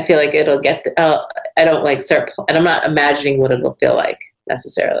 I feel like it'll I don't like and I'm not imagining what it'll feel like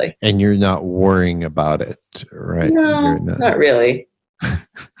necessarily. And you're not worrying about it, right? No, You're not really.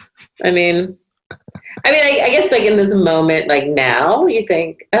 I mean, I guess like in this moment, like now, you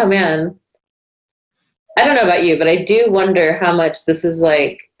think, oh man, I don't know about you, but I do wonder how much this is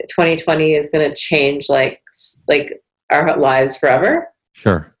like 2020 is going to change like our lives forever.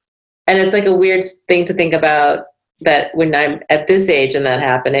 Sure. And it's like a weird thing to think about, that when I'm at this age and that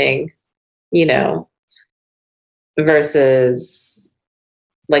happening, versus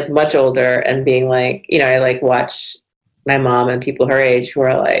like much older and being like, I like watch my mom and people her age who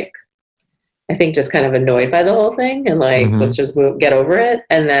are like, I think just kind of annoyed by the whole thing and like, let's just get over it.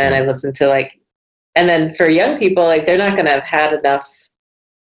 And then I listen to like, and then for young people, like they're not going to have had enough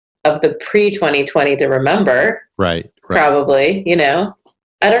of the pre 2020 to remember. Right. Probably, I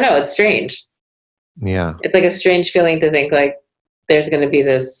don't know. It's strange. Yeah. It's like a strange feeling to think like there's going to be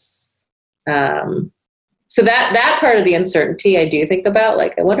this, so that part of the uncertainty I do think about,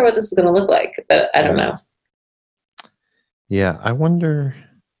 like, I wonder what this is going to look like, but I don't know. Yeah. I wonder,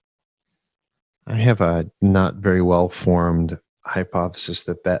 I have a not very well formed hypothesis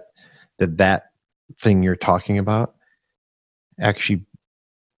that thing you're talking about actually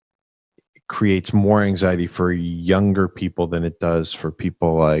creates more anxiety for younger people than it does for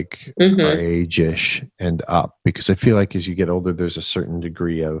people like our age-ish and up, because I feel like as you get older, there's a certain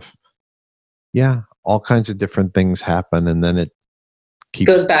degree of, all kinds of different things happen, and then it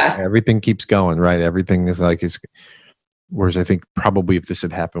goes back. Everything keeps going, right? Everything is like, whereas I think probably if this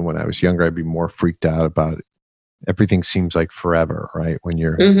had happened when I was younger, I'd be more freaked out about it. Everything seems like forever, right? When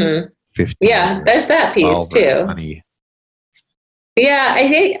you're 50. Yeah, there's that piece too. 20. Yeah,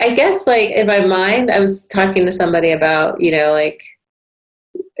 I guess like in my mind, I was talking to somebody about, like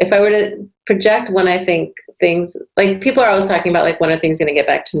if I were to project when I think things, like people are always talking about like when are things going to get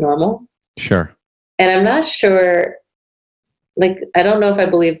back to normal? Sure. And I'm not sure, like, I don't know if I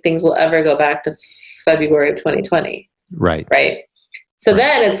believe things will ever go back to February of 2020. Right. Right. So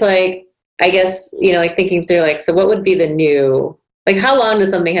then it's like, I guess, like thinking through like, so what would be the new, like how long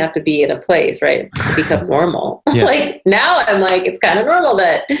does something have to be in a place, right, to become normal? Like now I'm like, it's kind of normal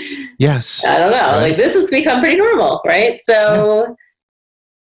that, yes, I don't know, like this has become pretty normal, right? So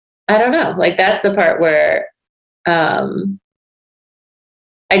I don't know, like that's the part where I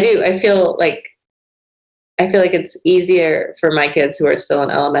feel like it's easier for my kids who are still in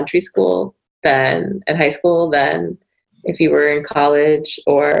elementary school than in high school than if you were in college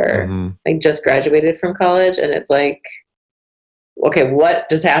or like just graduated from college, and it's like, okay, what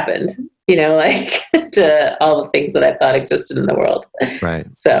just happened? Like to all the things that I thought existed in the world. Right.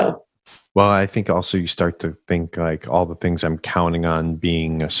 So, well, I think also you start to think like all the things I'm counting on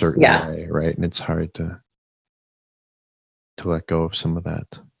being a certain way, right? And it's hard to let go of some of that.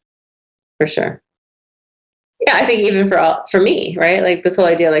 For sure. Yeah, I think even for me, right? Like this whole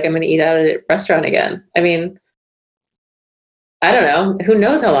idea, like I'm going to eat out at a restaurant again. I mean, I don't know. Who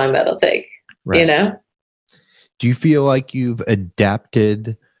knows how long that'll take? Right. Do you feel like you've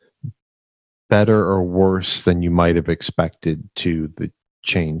adapted better or worse than you might have expected to the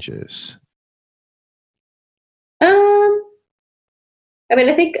changes? I mean,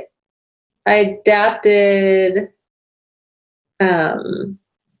 I think I adapted.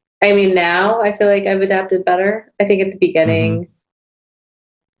 I mean, now I feel like I've adapted better. I think at the beginning,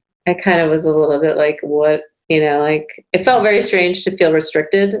 I kind of was a little bit like, what, like it felt very strange to feel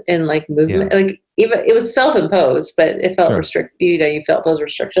restricted in like movement. Like even it was self-imposed, but it felt restricted. You felt those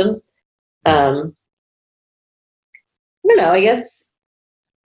restrictions. I don't know. I guess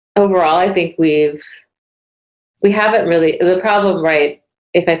overall, I think we haven't really, the problem, right?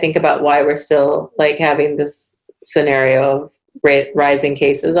 If I think about why we're still like having this scenario of rising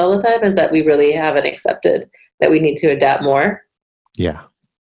cases all the time, is that we really haven't accepted that we need to adapt more. Yeah.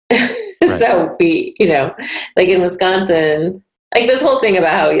 Right. So we, like in Wisconsin, like this whole thing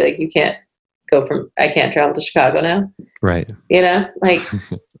about how you can't I can't travel to Chicago now. Right. Like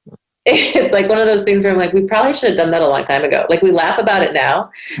it's like one of those things where I'm like, we probably should have done that a long time ago. Like we laugh about it now.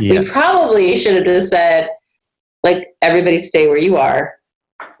 Yes. We probably should have just said, like, everybody stay where you are.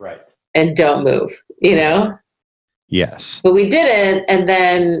 Right. And don't move, Yes. But we didn't.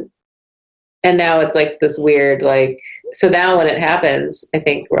 And now it's like this weird, like, so now when it happens, I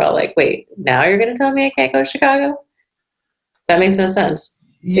think we're all like, wait, now you're going to tell me I can't go to Chicago? That makes no sense.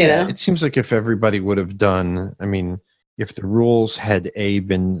 Yeah. It seems like if everybody would have done, I mean, if the rules had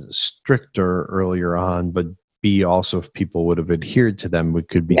been stricter earlier on, but B, also if people would have adhered to them, it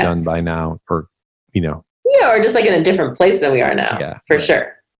could be done by now, or, Yeah, or just like in a different place than we are now. Yeah. For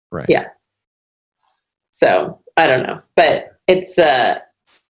sure. Right. Yeah. So I don't know, but it's, that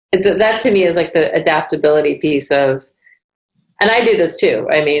to me is like the adaptability piece of, and I do this too.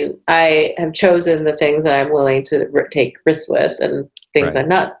 I mean, I have chosen the things that I'm willing to take risks with and things I'm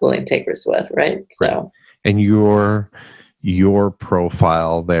not willing to take risks with. Right. So, and your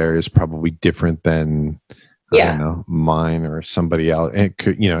profile there is probably different than, I don't know, mine or somebody else. It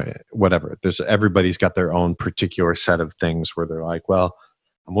could, whatever. Everybody's got their own particular set of things where they're like, well,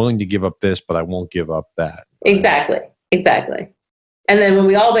 I'm willing to give up this, but I won't give up that. Exactly. And then when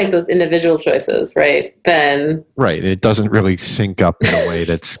we all make those individual choices, right, then... Right. It doesn't really sync up in a way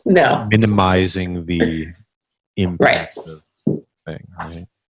that's minimizing the impact of the thing, right?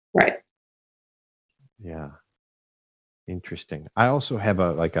 Right. Yeah. Interesting. I also have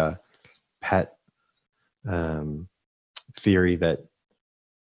a pet theory that,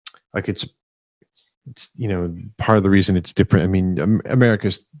 like, it's part of the reason it's different. I mean,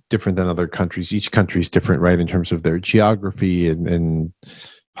 America's different than other countries. Each country is different, right, in terms of their geography and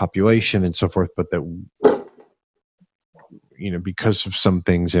population and so forth. But that, because of some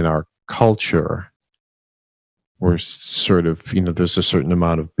things in our culture, we're sort of, there's a certain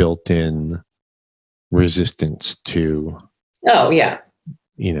amount of built-in resistance to. Oh yeah.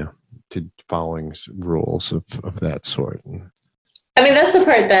 To following rules of that sort. I mean, that's the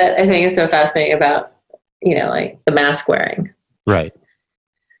part that I think is so fascinating about, like the mask wearing. Right.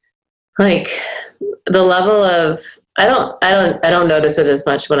 Like the level of, I don't notice it as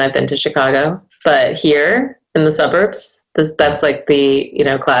much when I've been to Chicago, but here in the suburbs, that's like the,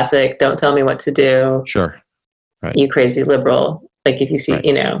 classic, don't tell me what to do. Sure. Right. You crazy liberal. Like if you see,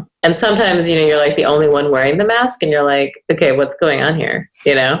 and sometimes, you're like the only one wearing the mask and you're like, okay, what's going on here?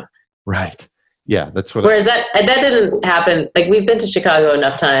 Right. Yeah, that's what. Whereas that didn't happen. Like we've been to Chicago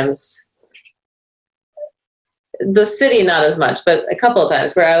enough times. The city, not as much, but a couple of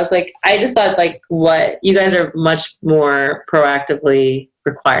times where I was like, I just thought like, what you guys are much more proactively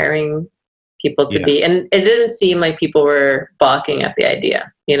requiring people to be, and it didn't seem like people were balking at the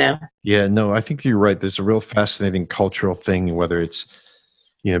idea. Yeah, no, I think you're right. There's a real fascinating cultural thing, whether it's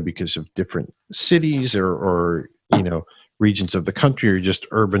because of different cities or regions of the country, or just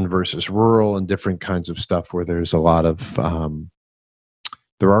urban versus rural and different kinds of stuff where there's a lot of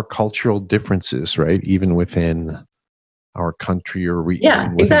there are cultural differences, right? Even within our country or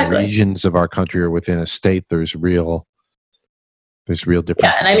within regions of our country or within a state, there's real differences.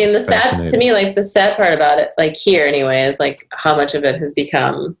 Yeah, and I mean the sad part about it, like here anyway, is like how much of it has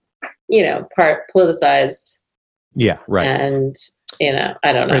become, part politicized. Yeah, right. And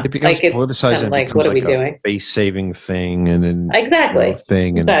I don't know. Right, it becomes like it's politicized. Kind of like, what are we doing? Face-saving thing, and then exactly.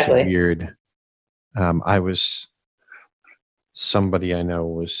 And it's weird. Somebody I know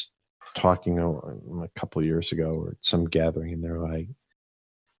was talking a couple of years ago at some gathering, and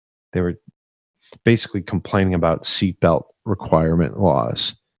they were basically complaining about seatbelt requirement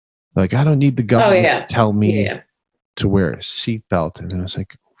laws. Like, I don't need the government to tell me to wear a seatbelt. And I was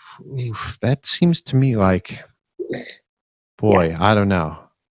like, oof, that seems to me like, boy, I don't know.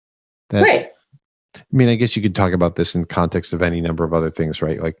 Right. I mean, I guess you could talk about this in context of any number of other things,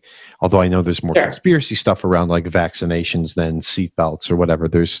 right? Like, although I know there's more conspiracy stuff around like vaccinations than seatbelts or whatever,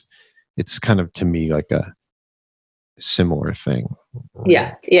 it's kind of, to me, like a similar thing.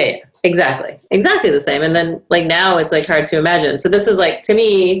 Yeah. Exactly the same. And then like now it's like hard to imagine. So this is like, to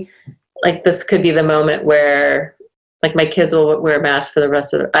me, like this could be the moment where like my kids will wear a mask for the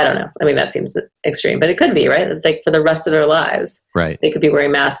rest of their, I don't know. I mean, that seems extreme, but it could be, right? It's like for the rest of their lives, right? They could be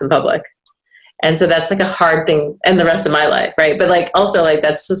wearing masks in public. And so that's like a hard thing, and the rest of my life, right? But like also like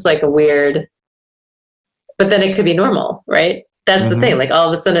that's just like a weird, but then it could be normal, right? That's the thing. Like all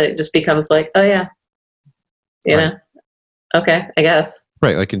of a sudden it just becomes like, oh yeah, you know, okay, I guess.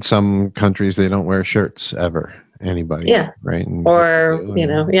 Right, like in some countries they don't wear shirts ever. Anybody, yeah, right? And or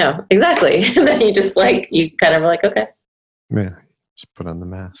yeah, exactly. And then you just like you kind of are like, okay, yeah, just put on the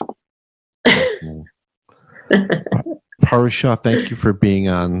mask. Parusha, thank you for being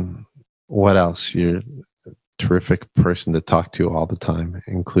on. What else? You're a terrific person to talk to all the time,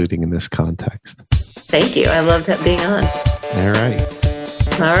 including in this context. Thank you. I loved being on. All right.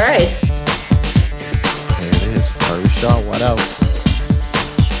 All right. There it is. Parusha, what else?